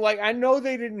opinion, like I know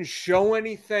they didn't show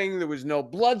anything. There was no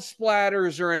blood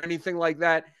splatters or anything like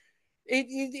that.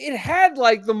 It had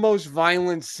like the most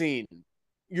violent scene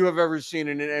you have ever seen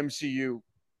in an MCU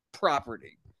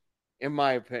property, in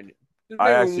my opinion.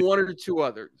 I Maybe actually one or two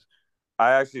others.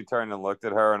 I actually turned and looked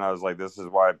at her and I was like, this is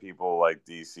why people like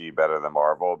DC better than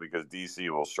Marvel, because DC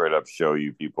will straight up show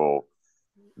you people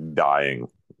dying,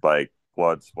 like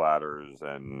blood splatters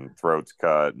and throats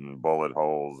cut and bullet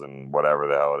holes and whatever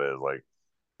the hell it is. Like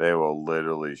they will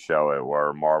literally show it,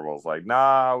 where Marvel's like,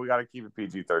 nah, we got to keep it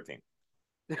PG-13.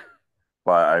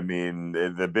 But I mean,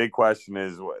 the big question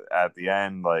is at the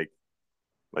end, like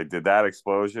did that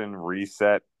explosion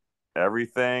reset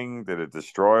everything? Did it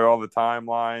destroy all the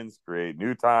timelines, create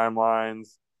new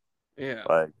timelines? Yeah.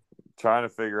 Like trying to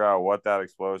figure out what that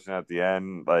explosion at the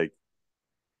end, like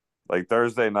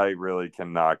Thursday night really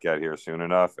cannot get here soon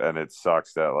enough, and it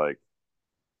sucks that like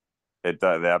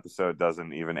the episode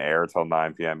doesn't even air till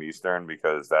 9 p.m. Eastern,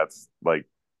 because that's like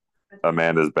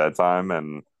Amanda's bedtime.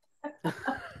 And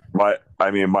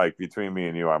I mean, Mike, between me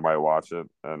and you, I might watch it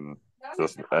and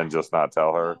just not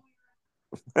tell her.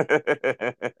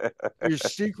 Your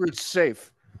secret's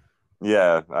safe.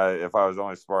 Yeah, if I was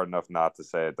only smart enough not to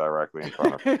say it directly in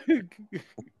front of her.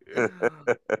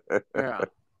 Yeah.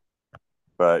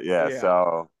 But yeah, Yeah.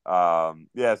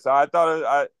 so I thought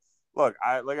I look,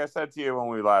 I like I said to you when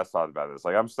we last talked about this,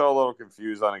 like I'm still a little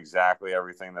confused on exactly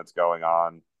everything that's going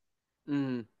on.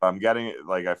 Mm. I'm getting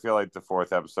like I feel like the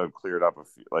fourth episode cleared up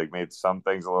like made some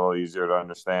things a little easier to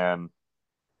understand,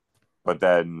 but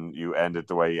then you end it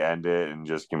the way you end it and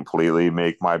just completely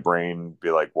make my brain be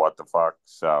like, what the fuck?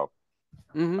 So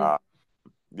Mm-hmm. uh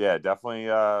yeah, definitely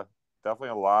a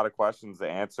lot of questions to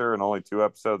answer and only two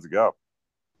episodes to go.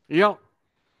 Yep.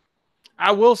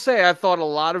 I will say I thought a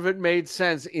lot of it made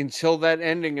sense until that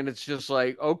ending, and it's just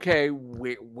like, okay,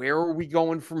 where are we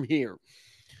going from here?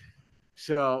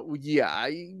 So yeah,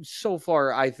 so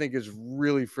far I think is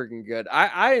really freaking good.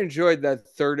 I enjoyed that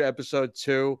third episode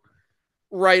too,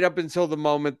 right up until the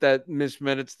moment that Miss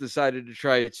Minutes decided to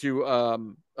try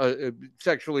to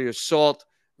sexually assault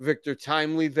Victor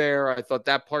Timely. There, I thought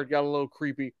that part got a little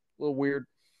creepy, a little weird.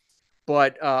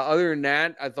 But other than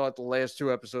that, I thought the last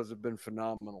two episodes have been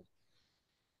phenomenal.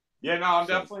 Yeah, no, I'm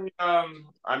So, definitely.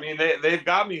 I mean, they've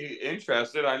got me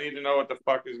interested. I need to know what the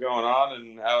fuck is going on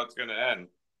and how it's going to end.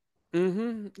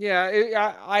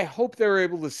 yeah, I hope they're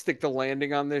able to stick the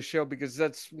landing on this show, because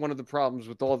that's one of the problems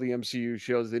with all the MCU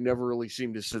shows. They never really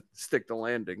seem to stick the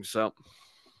landing. So,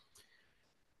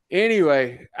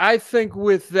 anyway, I think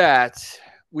with that,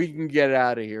 we can get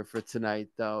out of here for tonight,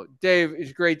 though. Dave,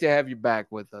 it's great to have you back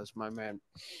with us, my man.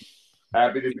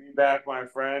 Happy to be back, my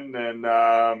friend. And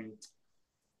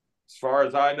as far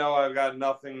as I know, I've got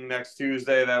nothing next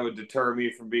Tuesday that would deter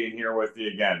me from being here with you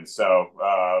again.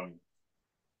 So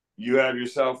you have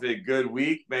yourself a good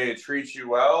week. May it treat you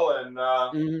well, and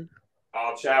Mm-hmm.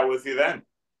 I'll chat with you then.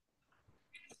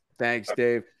 Thanks,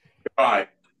 Dave. Bye.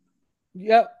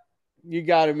 Yep. You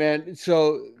got it, man.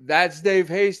 So that's Dave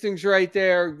Hastings right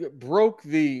there. Broke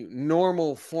the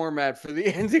normal format for the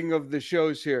ending of the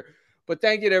shows here. But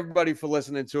thank you to everybody for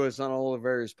listening to us on all the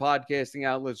various podcasting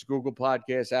outlets: Google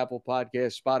Podcasts, Apple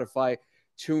Podcasts, Spotify,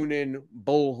 TuneIn,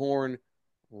 Bullhorn.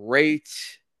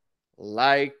 Rate,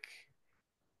 like,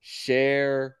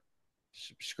 share,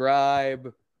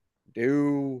 subscribe,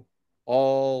 do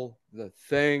all the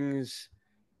things.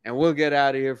 And we'll get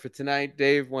out of here for tonight.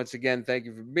 Dave, once again, thank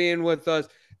you for being with us.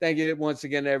 Thank you once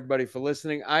again to everybody for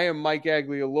listening. I am Mike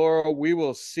Aglioloro. We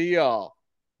will see y'all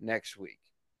next week.